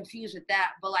kind of get confused with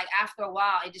that. But like after a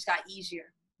while, it just got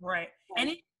easier. Right.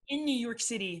 And in New York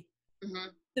City,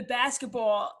 the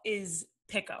basketball is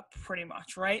pickup pretty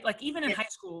much, right? Like even in high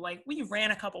school, like we ran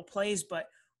a couple plays, but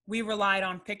we relied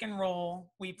on pick and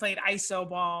roll. We played ISO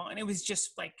ball, and it was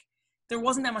just like there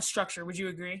wasn't that much structure. Would you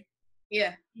agree?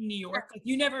 Yeah. In New York, like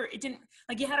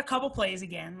you had a couple plays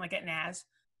again, like at NAS.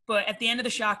 But at the end of the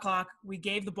shot clock, we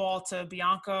gave the ball to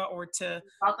Bianca or to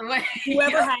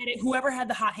whoever had it. Whoever had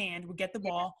the hot hand would get the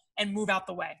ball and move out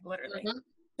the way, literally. Mm-hmm.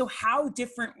 So how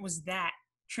different was that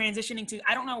transitioning to,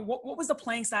 I don't know, what was the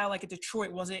playing style like at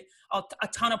Detroit? Was it a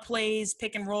ton of plays,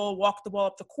 pick and roll, walk the ball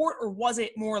up the court, or was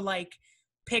it more like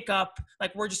pick up,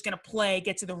 like we're just going to play,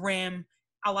 get to the rim,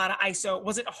 a lot of ISO?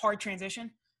 Was it a hard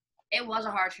transition? It was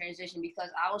a hard transition because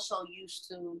I was so used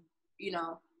to,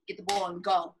 get the ball and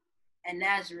go. And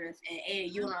Nazareth and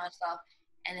AAU and all that stuff.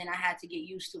 And then I had to get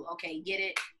used to, okay, get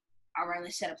it. All right,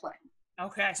 let's set a play.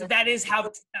 Okay, so that is how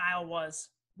the style was.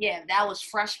 Yeah, that was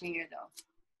freshman year, though,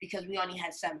 because we only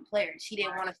had 7 players. He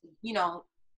didn't want us to,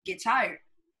 get tired.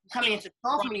 Coming into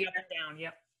sophomore year.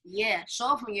 Yep. Yeah,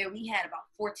 sophomore year, we had about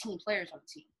 14 players on the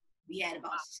team. we had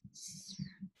about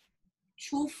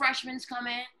 2 freshmen come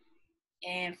in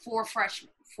and 4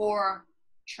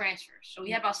 transfers. So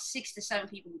we had about 6 to 7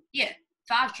 people. Yeah,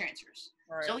 5 transfers.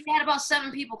 Right. So we had about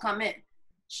 7 people come in.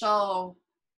 So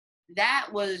that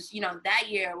was, that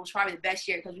year was probably the best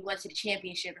year because we went to the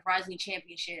championship, the Rising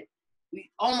Championship. We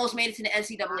almost made it to the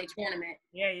NCAA tournament.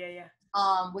 Yeah.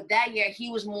 With that year, he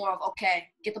was more of, okay,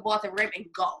 get the ball at the rim and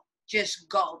go. Just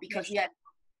go. Because we had a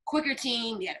quicker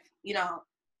team. We had,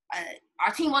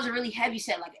 our team wasn't really heavy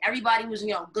set. Like, everybody was,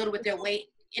 good with their weight,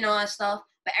 and stuff.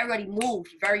 But everybody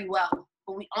moved very well.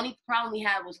 But the only problem we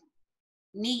had was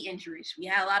knee injuries. We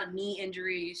had a lot of knee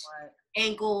injuries, right.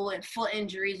 Ankle and foot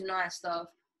injuries and all that stuff.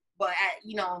 But,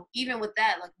 even with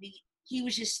that, like, he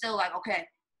was just still like, okay,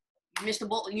 you missed the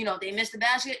ball, they missed the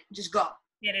basket, just go.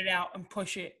 Get it out and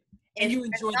push it. And you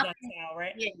enjoyed that style,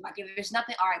 right? Yeah, like if there's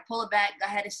nothing, all right, pull it back, go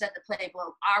ahead and set the play. But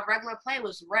our regular play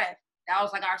was rev. That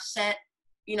was like our set,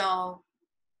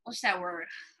 what's that word?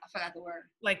 I forgot the word.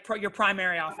 Like your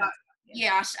primary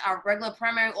offense. Our regular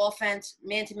primary offense,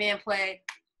 man-to-man play,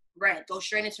 red. Go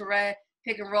straight into red,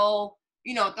 pick and roll,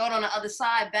 throw it on the other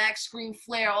side, back, screen,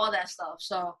 flare, all that stuff.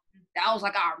 So that was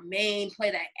like our main play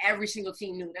that every single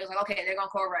team knew. They was like, okay, they're going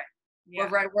to call red. Yeah.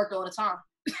 But red worked all the time.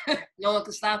 No one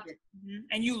could stop it. Mm-hmm.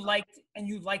 And you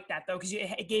liked that though, because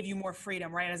it gave you more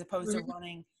freedom, right? As opposed to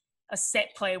running a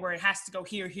set play where it has to go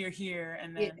here,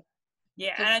 and then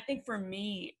And I think for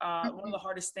me, one of the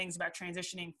hardest things about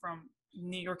transitioning from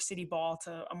New York City ball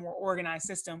to a more organized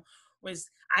system was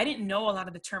I didn't know a lot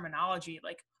of the terminology,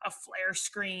 like a flare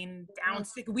screen, down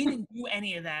stick. We didn't do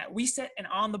any of that. We set an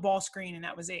on the ball screen and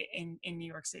that was it in New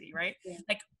York City, right? Yeah.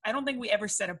 Like I don't think we ever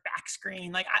set a back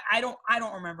screen. Like I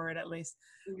don't remember it at least.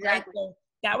 Exactly. Right? So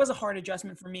that was a hard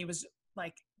adjustment for me, was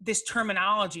like this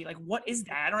terminology. Like what is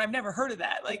that? I've never heard of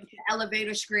that. Like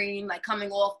elevator screen, like coming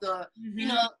off the,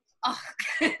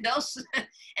 those,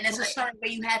 and there's a certain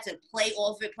way you had to play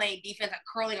off it, playing defense, like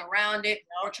curling around it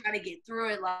or trying to get through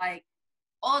it, like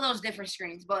all those different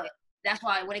screens. But that's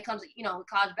why when it comes to,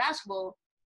 college basketball,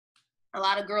 a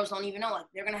lot of girls don't even know, like,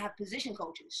 they're going to have position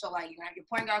coaches. So, like, you're going to have your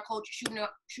point guard coach, your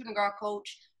shooting guard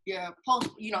coach, your post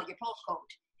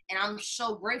coach. And I'm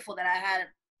so grateful that I had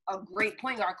a great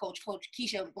point guard coach, Coach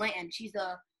Keisha Blanton. She's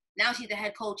the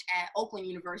head coach at Oakland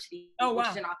University. Oh,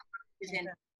 wow. Which is in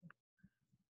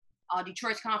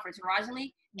Detroit's conference, Horizon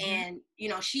League. And,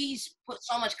 she's put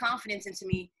so much confidence into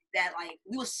me that, like,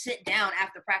 we will sit down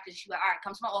after practice. She's like, all right,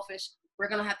 come to my office. We're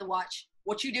going to have to watch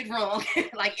what you did wrong,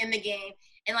 like, in the game.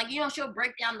 And, like, she'll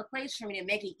break down the plays for me to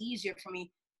make it easier for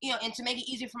me, and to make it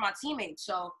easier for my teammates.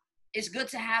 So it's good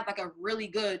to have, like, a really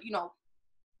good,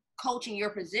 coach in your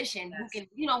position who can,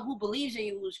 who believes in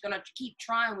you, who's going to keep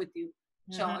trying with you.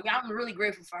 So I'm really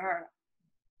grateful for her.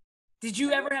 Did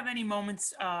you ever have any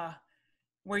moments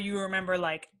where you remember,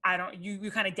 like, you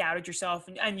kind of doubted yourself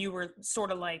and you were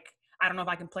sort of like, I don't know if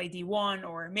I can play D1,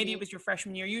 or maybe it was your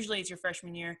freshman year. Usually it's your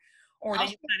freshman year, or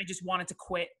that you kind of just wanted to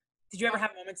quit. Did you ever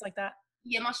have moments like that?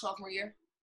 Yeah, my sophomore year.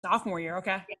 Sophomore year,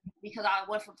 okay. Yeah, because I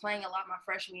went from playing a lot my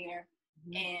freshman year,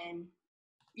 and,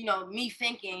 me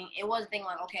thinking, it wasn't thinking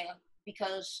like, okay,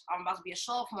 because I'm about to be a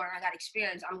sophomore and I got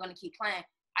experience, I'm going to keep playing.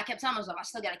 I kept telling myself, I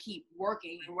still got to keep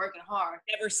working and working hard.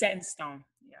 Never set in stone.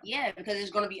 Yeah, because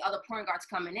there's going to be other point guards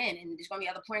coming in, and there's going to be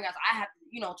other point guards I have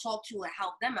to, talk to and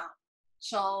help them out.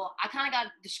 So I kind of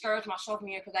got discouraged my sophomore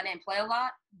year because I didn't play a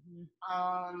lot.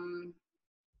 I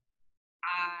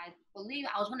believe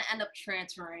I was going to end up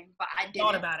transferring, but I didn't.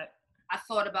 I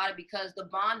thought about it because the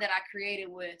bond that I created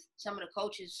with some of the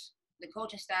coaches, the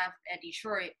coaching staff at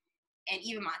Detroit, and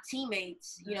even my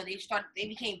teammates, they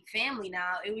became family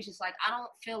now. It was just like, I don't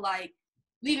feel like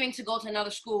leaving to go to another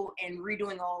school and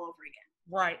redoing all over again.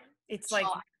 Right. It's so,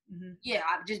 I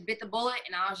just bit the bullet,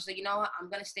 and I was just like, you know what? I'm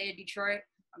going to stay in Detroit.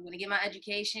 I'm going to get my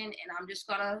education, and I'm just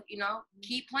going to,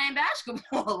 keep playing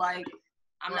basketball. Like,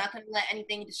 I'm not going to let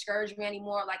anything discourage me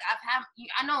anymore. Like,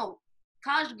 I know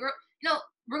college girl,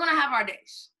 we're going to have our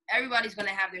days. Everybody's going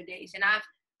to have their days. And I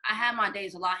had my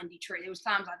days a lot in Detroit. There was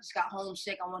times I just got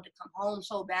homesick. I wanted to come home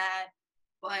so bad.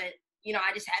 But,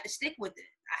 I just had to stick with it.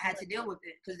 I had to deal with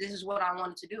it because this is what I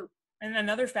wanted to do. And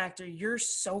another factor, you're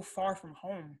so far from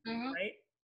home, right?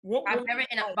 By the way,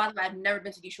 I've never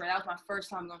been to Detroit. That was my first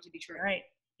time going to Detroit. Right.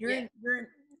 You're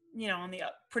on the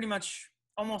pretty much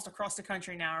almost across the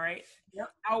country now, right? Yep.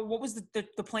 What was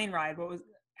the plane ride?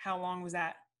 How long was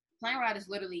that? Plane ride is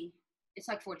literally, it's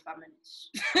like 45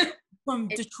 minutes. From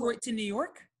Detroit to New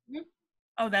York? Mm-hmm.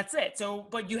 Oh, that's it. So,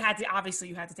 but you had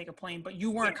to take a plane, but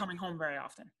you weren't coming home very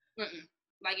often. Mm-mm.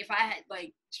 Like, if I had,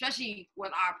 like, especially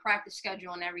with our practice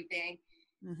schedule and everything,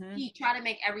 he tried to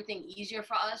make everything easier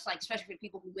for us, like, especially for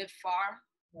people who live far.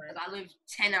 because I live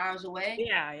 10 hours away.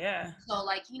 Yeah. So,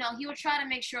 like, you know, he would try to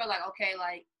make sure, like, okay,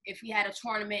 like, if we had a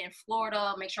tournament in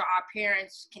Florida, make sure our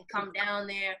parents can come down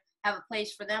there, have a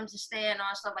place for them to stay and all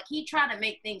that stuff. Like, he tried to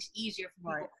make things easier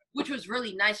for people, which was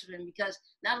really nice of him because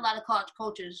not a lot of college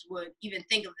coaches would even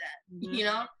think of that, you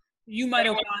know? You might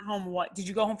have gone home, what? Did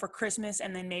you go home for Christmas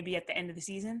and then maybe at the end of the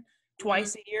season?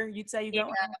 Twice a year, you'd say you go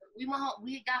home? We went home.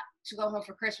 We got to go home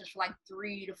for Christmas for like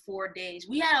 3 to 4 days.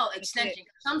 We had an extension.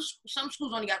 Some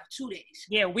schools only got 2 days.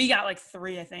 Yeah, we got like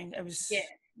 3, I think. It was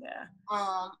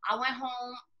I went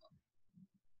home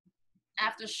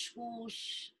after school.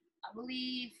 I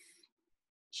believe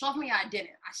sophomore year I didn't.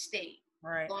 I stayed.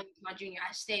 Right. Going to my junior,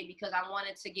 I stayed because I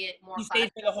wanted to get more. You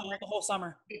stayed for the whole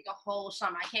summer. The whole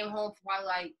summer. I came home for probably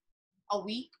like a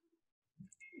week.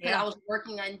 Because I was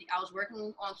working on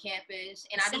campus,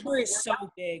 and the summer is so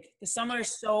big. The summer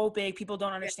is so big. People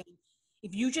don't understand.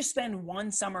 If you just spend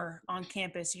one summer on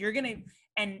campus, you're gonna.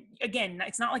 And again,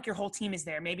 it's not like your whole team is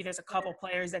there. Maybe there's a couple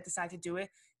players that decide to do it.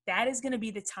 That is going to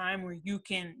be the time where you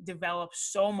can develop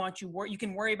so much. You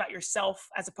can worry about yourself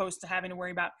as opposed to having to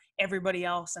worry about everybody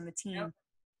else on the team. Yep.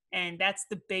 And that's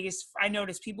the biggest. I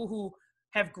notice people who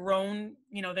have grown,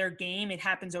 you know, their game. It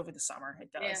happens over the summer. It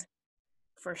does,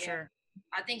 for sure.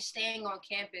 I think staying on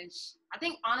campus, I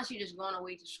think honestly just going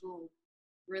away to school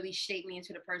really shaped me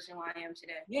into the person who I am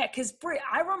today. Yeah, because Britt,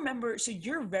 I remember, so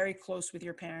you're very close with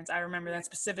your parents. I remember that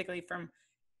specifically from,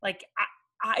 like,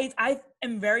 I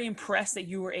am very impressed that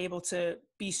you were able to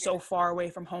be so far away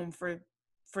from home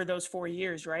for those 4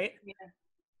 years, right?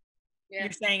 Yeah.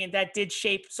 You're saying that did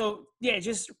shape. So, yeah,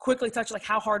 just quickly touch, like,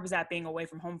 how hard was that being away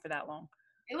from home for that long?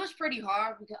 It was pretty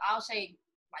hard because I'll say,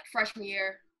 like, freshman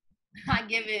year, I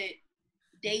give it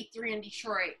day 3 in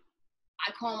Detroit.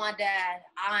 I call my dad.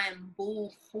 I'm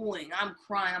boo-hooing. I'm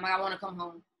crying. I'm like, I want to come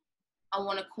home. I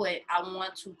want to quit. I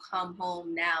want to come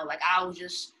home now. Like, I was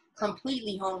just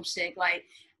completely homesick. Like,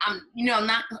 I'm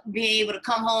not being able to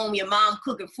come home. Your mom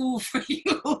cooking food for you.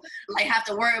 Like, have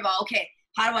to worry about, okay,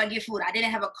 how do I get food? I didn't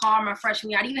have a car my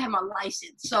freshman year. I didn't even have my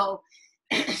license. So,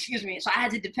 excuse me. So I had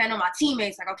to depend on my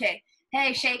teammates. Like, okay,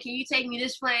 hey, Shay, can you take me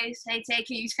this place? Hey, Tay,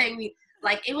 can you take me?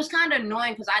 Like, it was kind of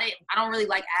annoying because I don't really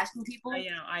like asking people.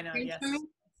 I know, yes.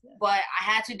 But I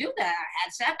had to do that. I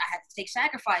had to take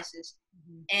sacrifices.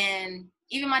 Mm-hmm. And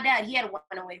even my dad, he had went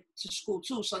away to school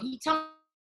too. So he told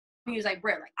me, he was like,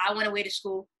 Britt, like, I went away to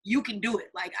school. You can do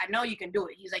it. Like, I know you can do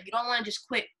it. He's like, you don't want to just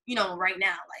quit, right now.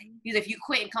 Like, he's like, if you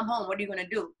quit and come home, what are you going to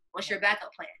do? What's your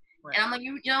backup plan? Right. And I'm like,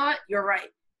 you know what? You're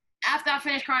right. After I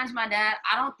finished crying to my dad,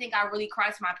 I don't think I really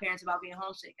cried to my parents about being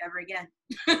homesick ever again.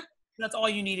 That's all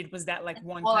you needed was that, like,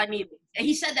 one. All I needed. And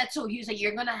he said that too. He was like,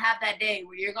 you're going to have that day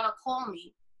where you're going to call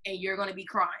me and you're going to be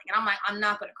crying. And I'm like, I'm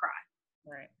not going to cry.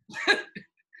 Right.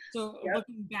 So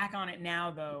looking back on it now,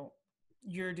 though,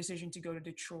 your decision to go to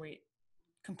Detroit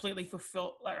completely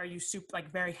fulfilled. Are you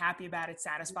very happy about it,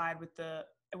 satisfied with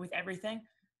everything?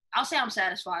 I'll say I'm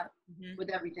satisfied with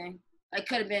everything. It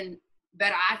could have been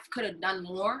better. I could have done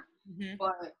more,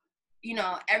 but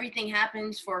everything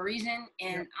happens for a reason,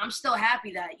 and I'm still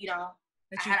happy that, I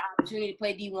had an opportunity to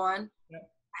play D1. Yep.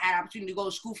 I had an opportunity to go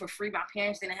to school for free. My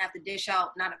parents didn't have to dish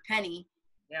out not a penny.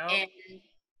 Yep. And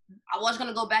I was going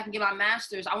to go back and get my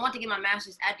master's. I wanted to get my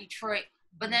master's at Detroit,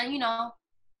 but then, I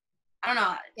don't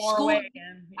know. School,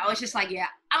 again. I was just like, I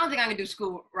don't think I can do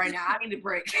school right now. I need a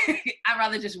break. I'd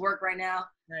rather just work right now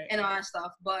and all that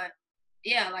stuff. But,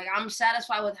 yeah, like, I'm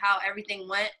satisfied with how everything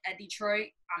went at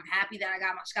Detroit. I'm happy that I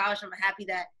got my scholarship. I'm happy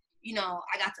that, I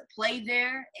got to play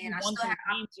there. And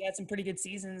you had some pretty good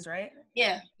seasons, right?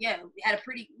 Yeah. We have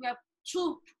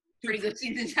 2 pretty good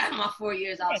seasons out of my 4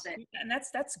 years, I'll say. And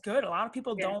that's good. A lot of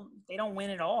people don't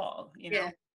win it all, Yeah.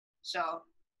 So,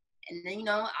 and then,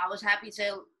 I was happy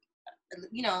to,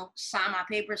 sign my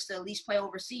papers to at least play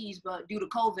overseas, but due to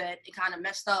COVID, it kind of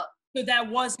messed up. So that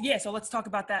was, so let's talk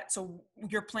about that. So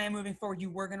your plan moving forward, you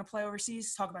were going to play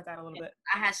overseas? Talk about that a little bit.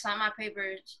 I had signed my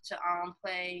papers to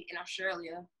play in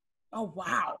Australia. Oh,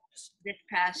 wow. This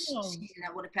past season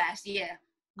that would have passed, and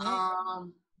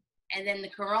then the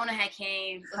corona had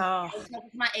came. I was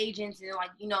talking to my agents, and they're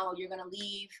like, you're going to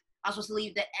leave. I was supposed to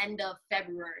leave the end of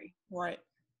February. Right.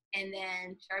 And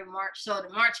then March. So the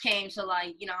March came, so,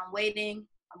 like, I'm waiting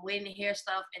to hear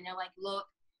stuff, and they're like, look,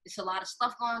 it's a lot of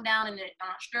stuff going down in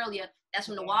Australia. That's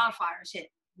when the wildfires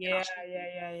hit. Yeah.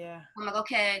 I'm like,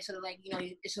 okay. So they're like,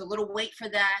 it's a little wait for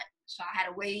that. So I had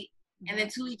to wait. And then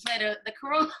 2 weeks later, the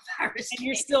coronavirus And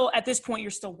you're still, at this point,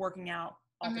 you're still working out.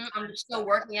 I'm still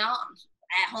working out. I'm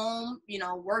at home,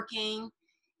 working.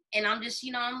 And I'm just,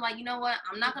 I'm like, you know what?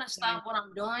 I'm not going to stop what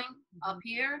I'm doing up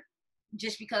here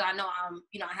just because I know I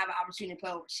have an opportunity to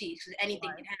play overseas because anything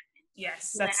can happen.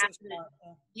 Yes, And then that's so after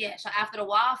smart. so after the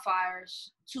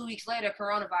wildfires, 2 weeks later, the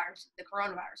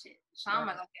coronavirus hit. So I'm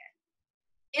Right. like, okay,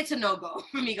 it's a no-go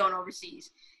for me going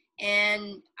overseas.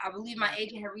 And I believe my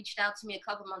agent had reached out to me a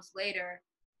couple months later,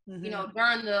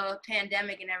 during the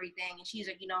pandemic and everything. And she's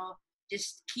like,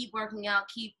 just keep working out,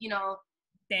 keep, doing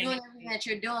everything that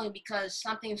you're doing, because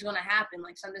something's going to happen.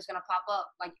 Like, something's going to pop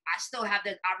up. Like, I still have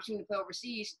the opportunity to play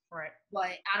overseas. Right.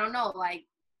 But I don't know, like,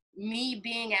 me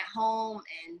being at home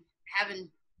and having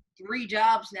 3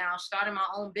 jobs now, starting my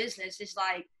own business, it's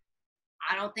like,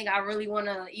 I don't think I really want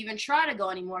to even try to go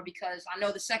anymore, because I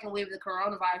know the second wave of the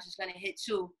coronavirus is going to hit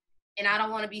too. And I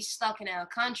don't want to be stuck in a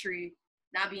country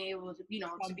not being able to, to be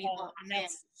home. And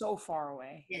that's so far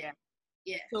away. Yeah.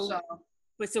 Yeah.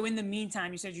 So in the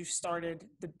meantime, you said you started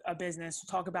a business.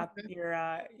 Talk about your,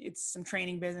 it's some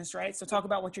training business, right? So talk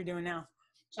about what you're doing now.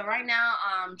 So right now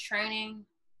I'm training,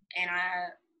 and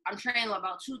I'm training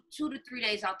about two to 3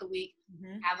 days out the week.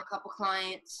 Have a couple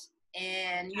clients,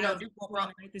 and do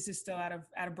Brooklyn, right? This is still out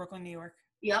of Brooklyn, New York.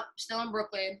 Yep, still in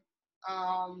Brooklyn.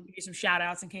 Give you some shout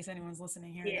outs in case anyone's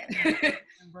listening here. Yeah.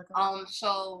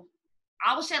 So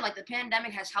I would say, like, the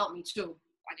pandemic has helped me too.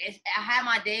 Like, I had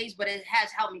my days, but it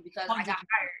has helped me because 100%. I got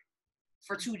hired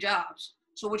for 2 jobs.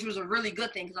 So, which was a really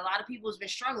good thing, because a lot of people has been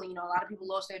struggling. A lot of people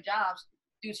lost their jobs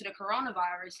due to the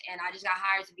coronavirus, and I just got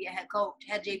hired to be a head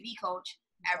JV coach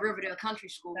at Riverdale Country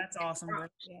School. That's awesome.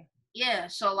 Yeah.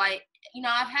 So, like,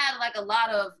 I've had like a lot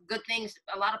of good things,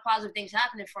 a lot of positive things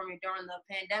happening for me during the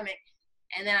pandemic.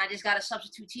 And then I just got a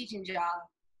substitute teaching job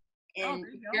in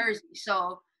Jersey.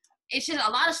 So it's just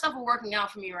a lot of stuff are working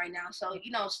out for me right now. So,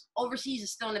 overseas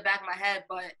is still in the back of my head,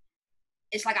 but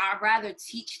it's like I'd rather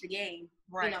teach the game.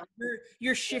 Right.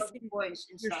 You're shifting.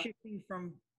 You're shifting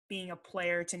from being a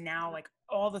player to now, like,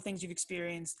 all the things you've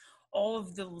experienced, all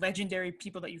of the legendary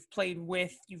people that you've played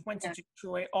with, you've went to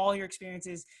Detroit, all your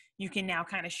experiences, you can now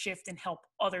kind of shift and help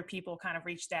other people kind of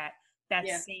reach that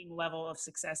same level of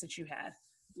success that you had.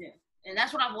 Yeah. And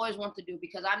that's what I've always wanted to do,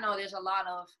 because I know there's a lot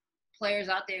of players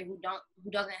out there who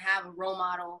doesn't have a role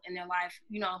model in their life.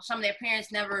 Some of their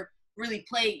parents never really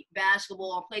played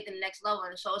basketball or played to the next level.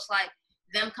 And so it's like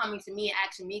them coming to me and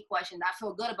asking me questions. I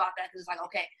feel good about that, because it's like,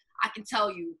 okay, I can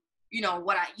tell you,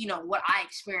 what I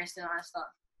experienced and all that stuff.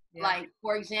 Yeah. Like,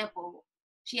 for example,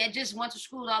 she had just went to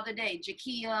school the other day.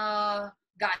 Jakia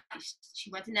Geist.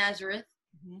 She went to Nazareth.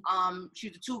 She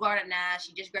was a 2 guard at Naz.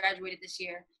 She just graduated this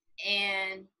year.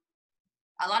 And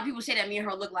a lot of people say that me and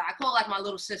her look like, I call her like my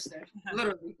little sister,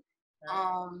 literally.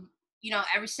 Right.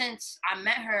 Ever since I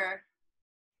met her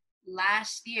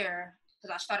last year,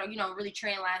 because I started, really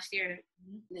training last year,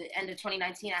 the end of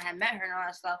 2019, I had met her and all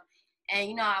that stuff.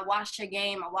 And, I watched her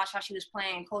game. I watched how she was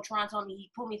playing. Coach Ron told me, he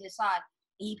pulled me to the side.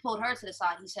 He pulled her to the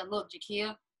side. He said, look,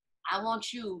 Jakia, I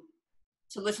want you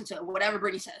to listen to whatever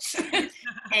Brittney says.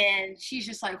 And she's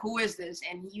just like, who is this?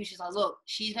 And he was just like, look,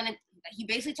 he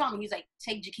basically told me, he's like,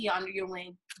 take Jakia under your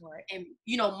wing, right, and,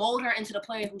 mold her into the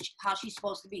player how she's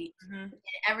supposed to be. And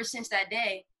ever since that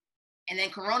day, and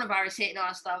then coronavirus hit and all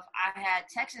that stuff, I had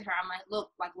texted her. I'm like, look,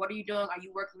 like, what are you doing? Are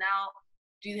you working out?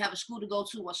 Do you have a school to go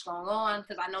to? What's going on?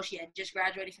 Because I know she had just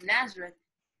graduated from Nazareth.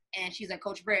 And she's like,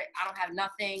 Coach Britt, I don't have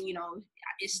nothing,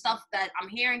 it's stuff that I'm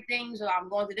hearing things, or I'm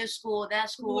going to this school, that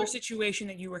school. Similar situation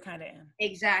that you were kind of in.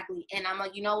 Exactly. And I'm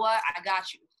like, you know what? I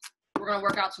got you. We're going to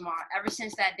work out tomorrow. Ever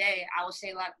since that day, I would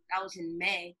say, like, that was in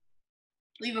May.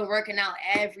 We've been working out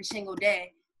every single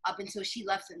day up until she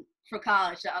left for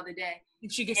college the other day.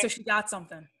 And she got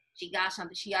something. She got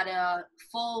something. She got a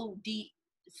full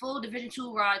Division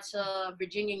II ride to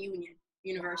Virginia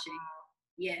University.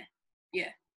 Wow.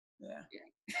 Yeah.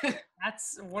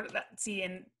 That's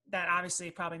and that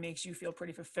obviously probably makes you feel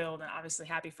pretty fulfilled and obviously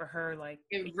happy for her. Like,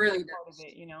 it really does.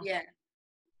 Yeah,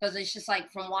 because it's just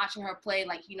like, from watching her play,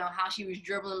 like, how she was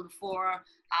dribbling before,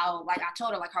 how, like, I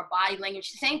told her, like, her body language,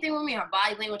 same thing with me, her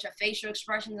body language, her facial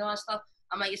expressions and all that stuff.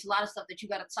 I'm like, it's a lot of stuff that you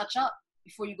got to touch up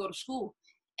before you go to school.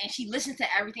 And she listened to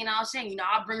everything I was saying.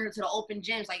 I'll bring her to the open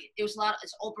gyms. Like, it was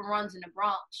it's open runs in the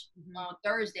Bronx on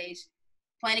Thursdays,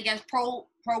 playing against pro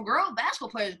girl basketball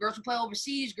players, girls who play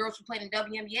overseas, girls who played in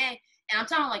WNBA. And I'm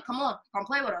telling her, like, come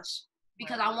play with us,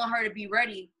 because I want her to be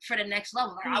ready for the next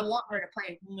level. Like, I want her to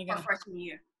play her freshman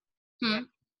year. Yeah,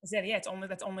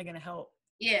 that's only going to help.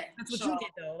 Yeah. That's what you did,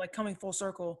 though. Like, coming full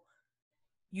circle,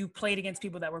 you played against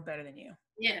people that were better than you.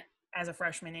 Yeah. As a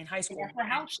freshman in high school.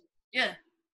 Yeah.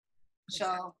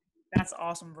 So that's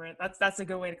awesome, Britt. That's a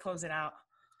good way to close it out.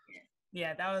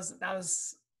 Yeah, that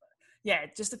was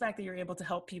just the fact that you're able to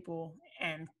help people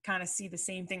and kind of see the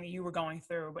same thing that you were going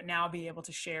through, but now be able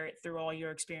to share it through all your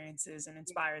experiences and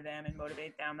inspire them and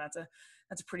motivate them. That's a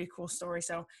pretty cool story.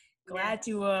 So Glad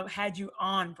to have had you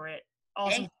on, Britt.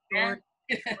 Awesome story.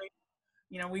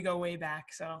 You know, we go way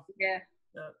back. So, yeah.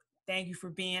 Thank you for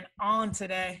being on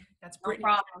today. That's Brittney. No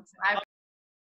problem.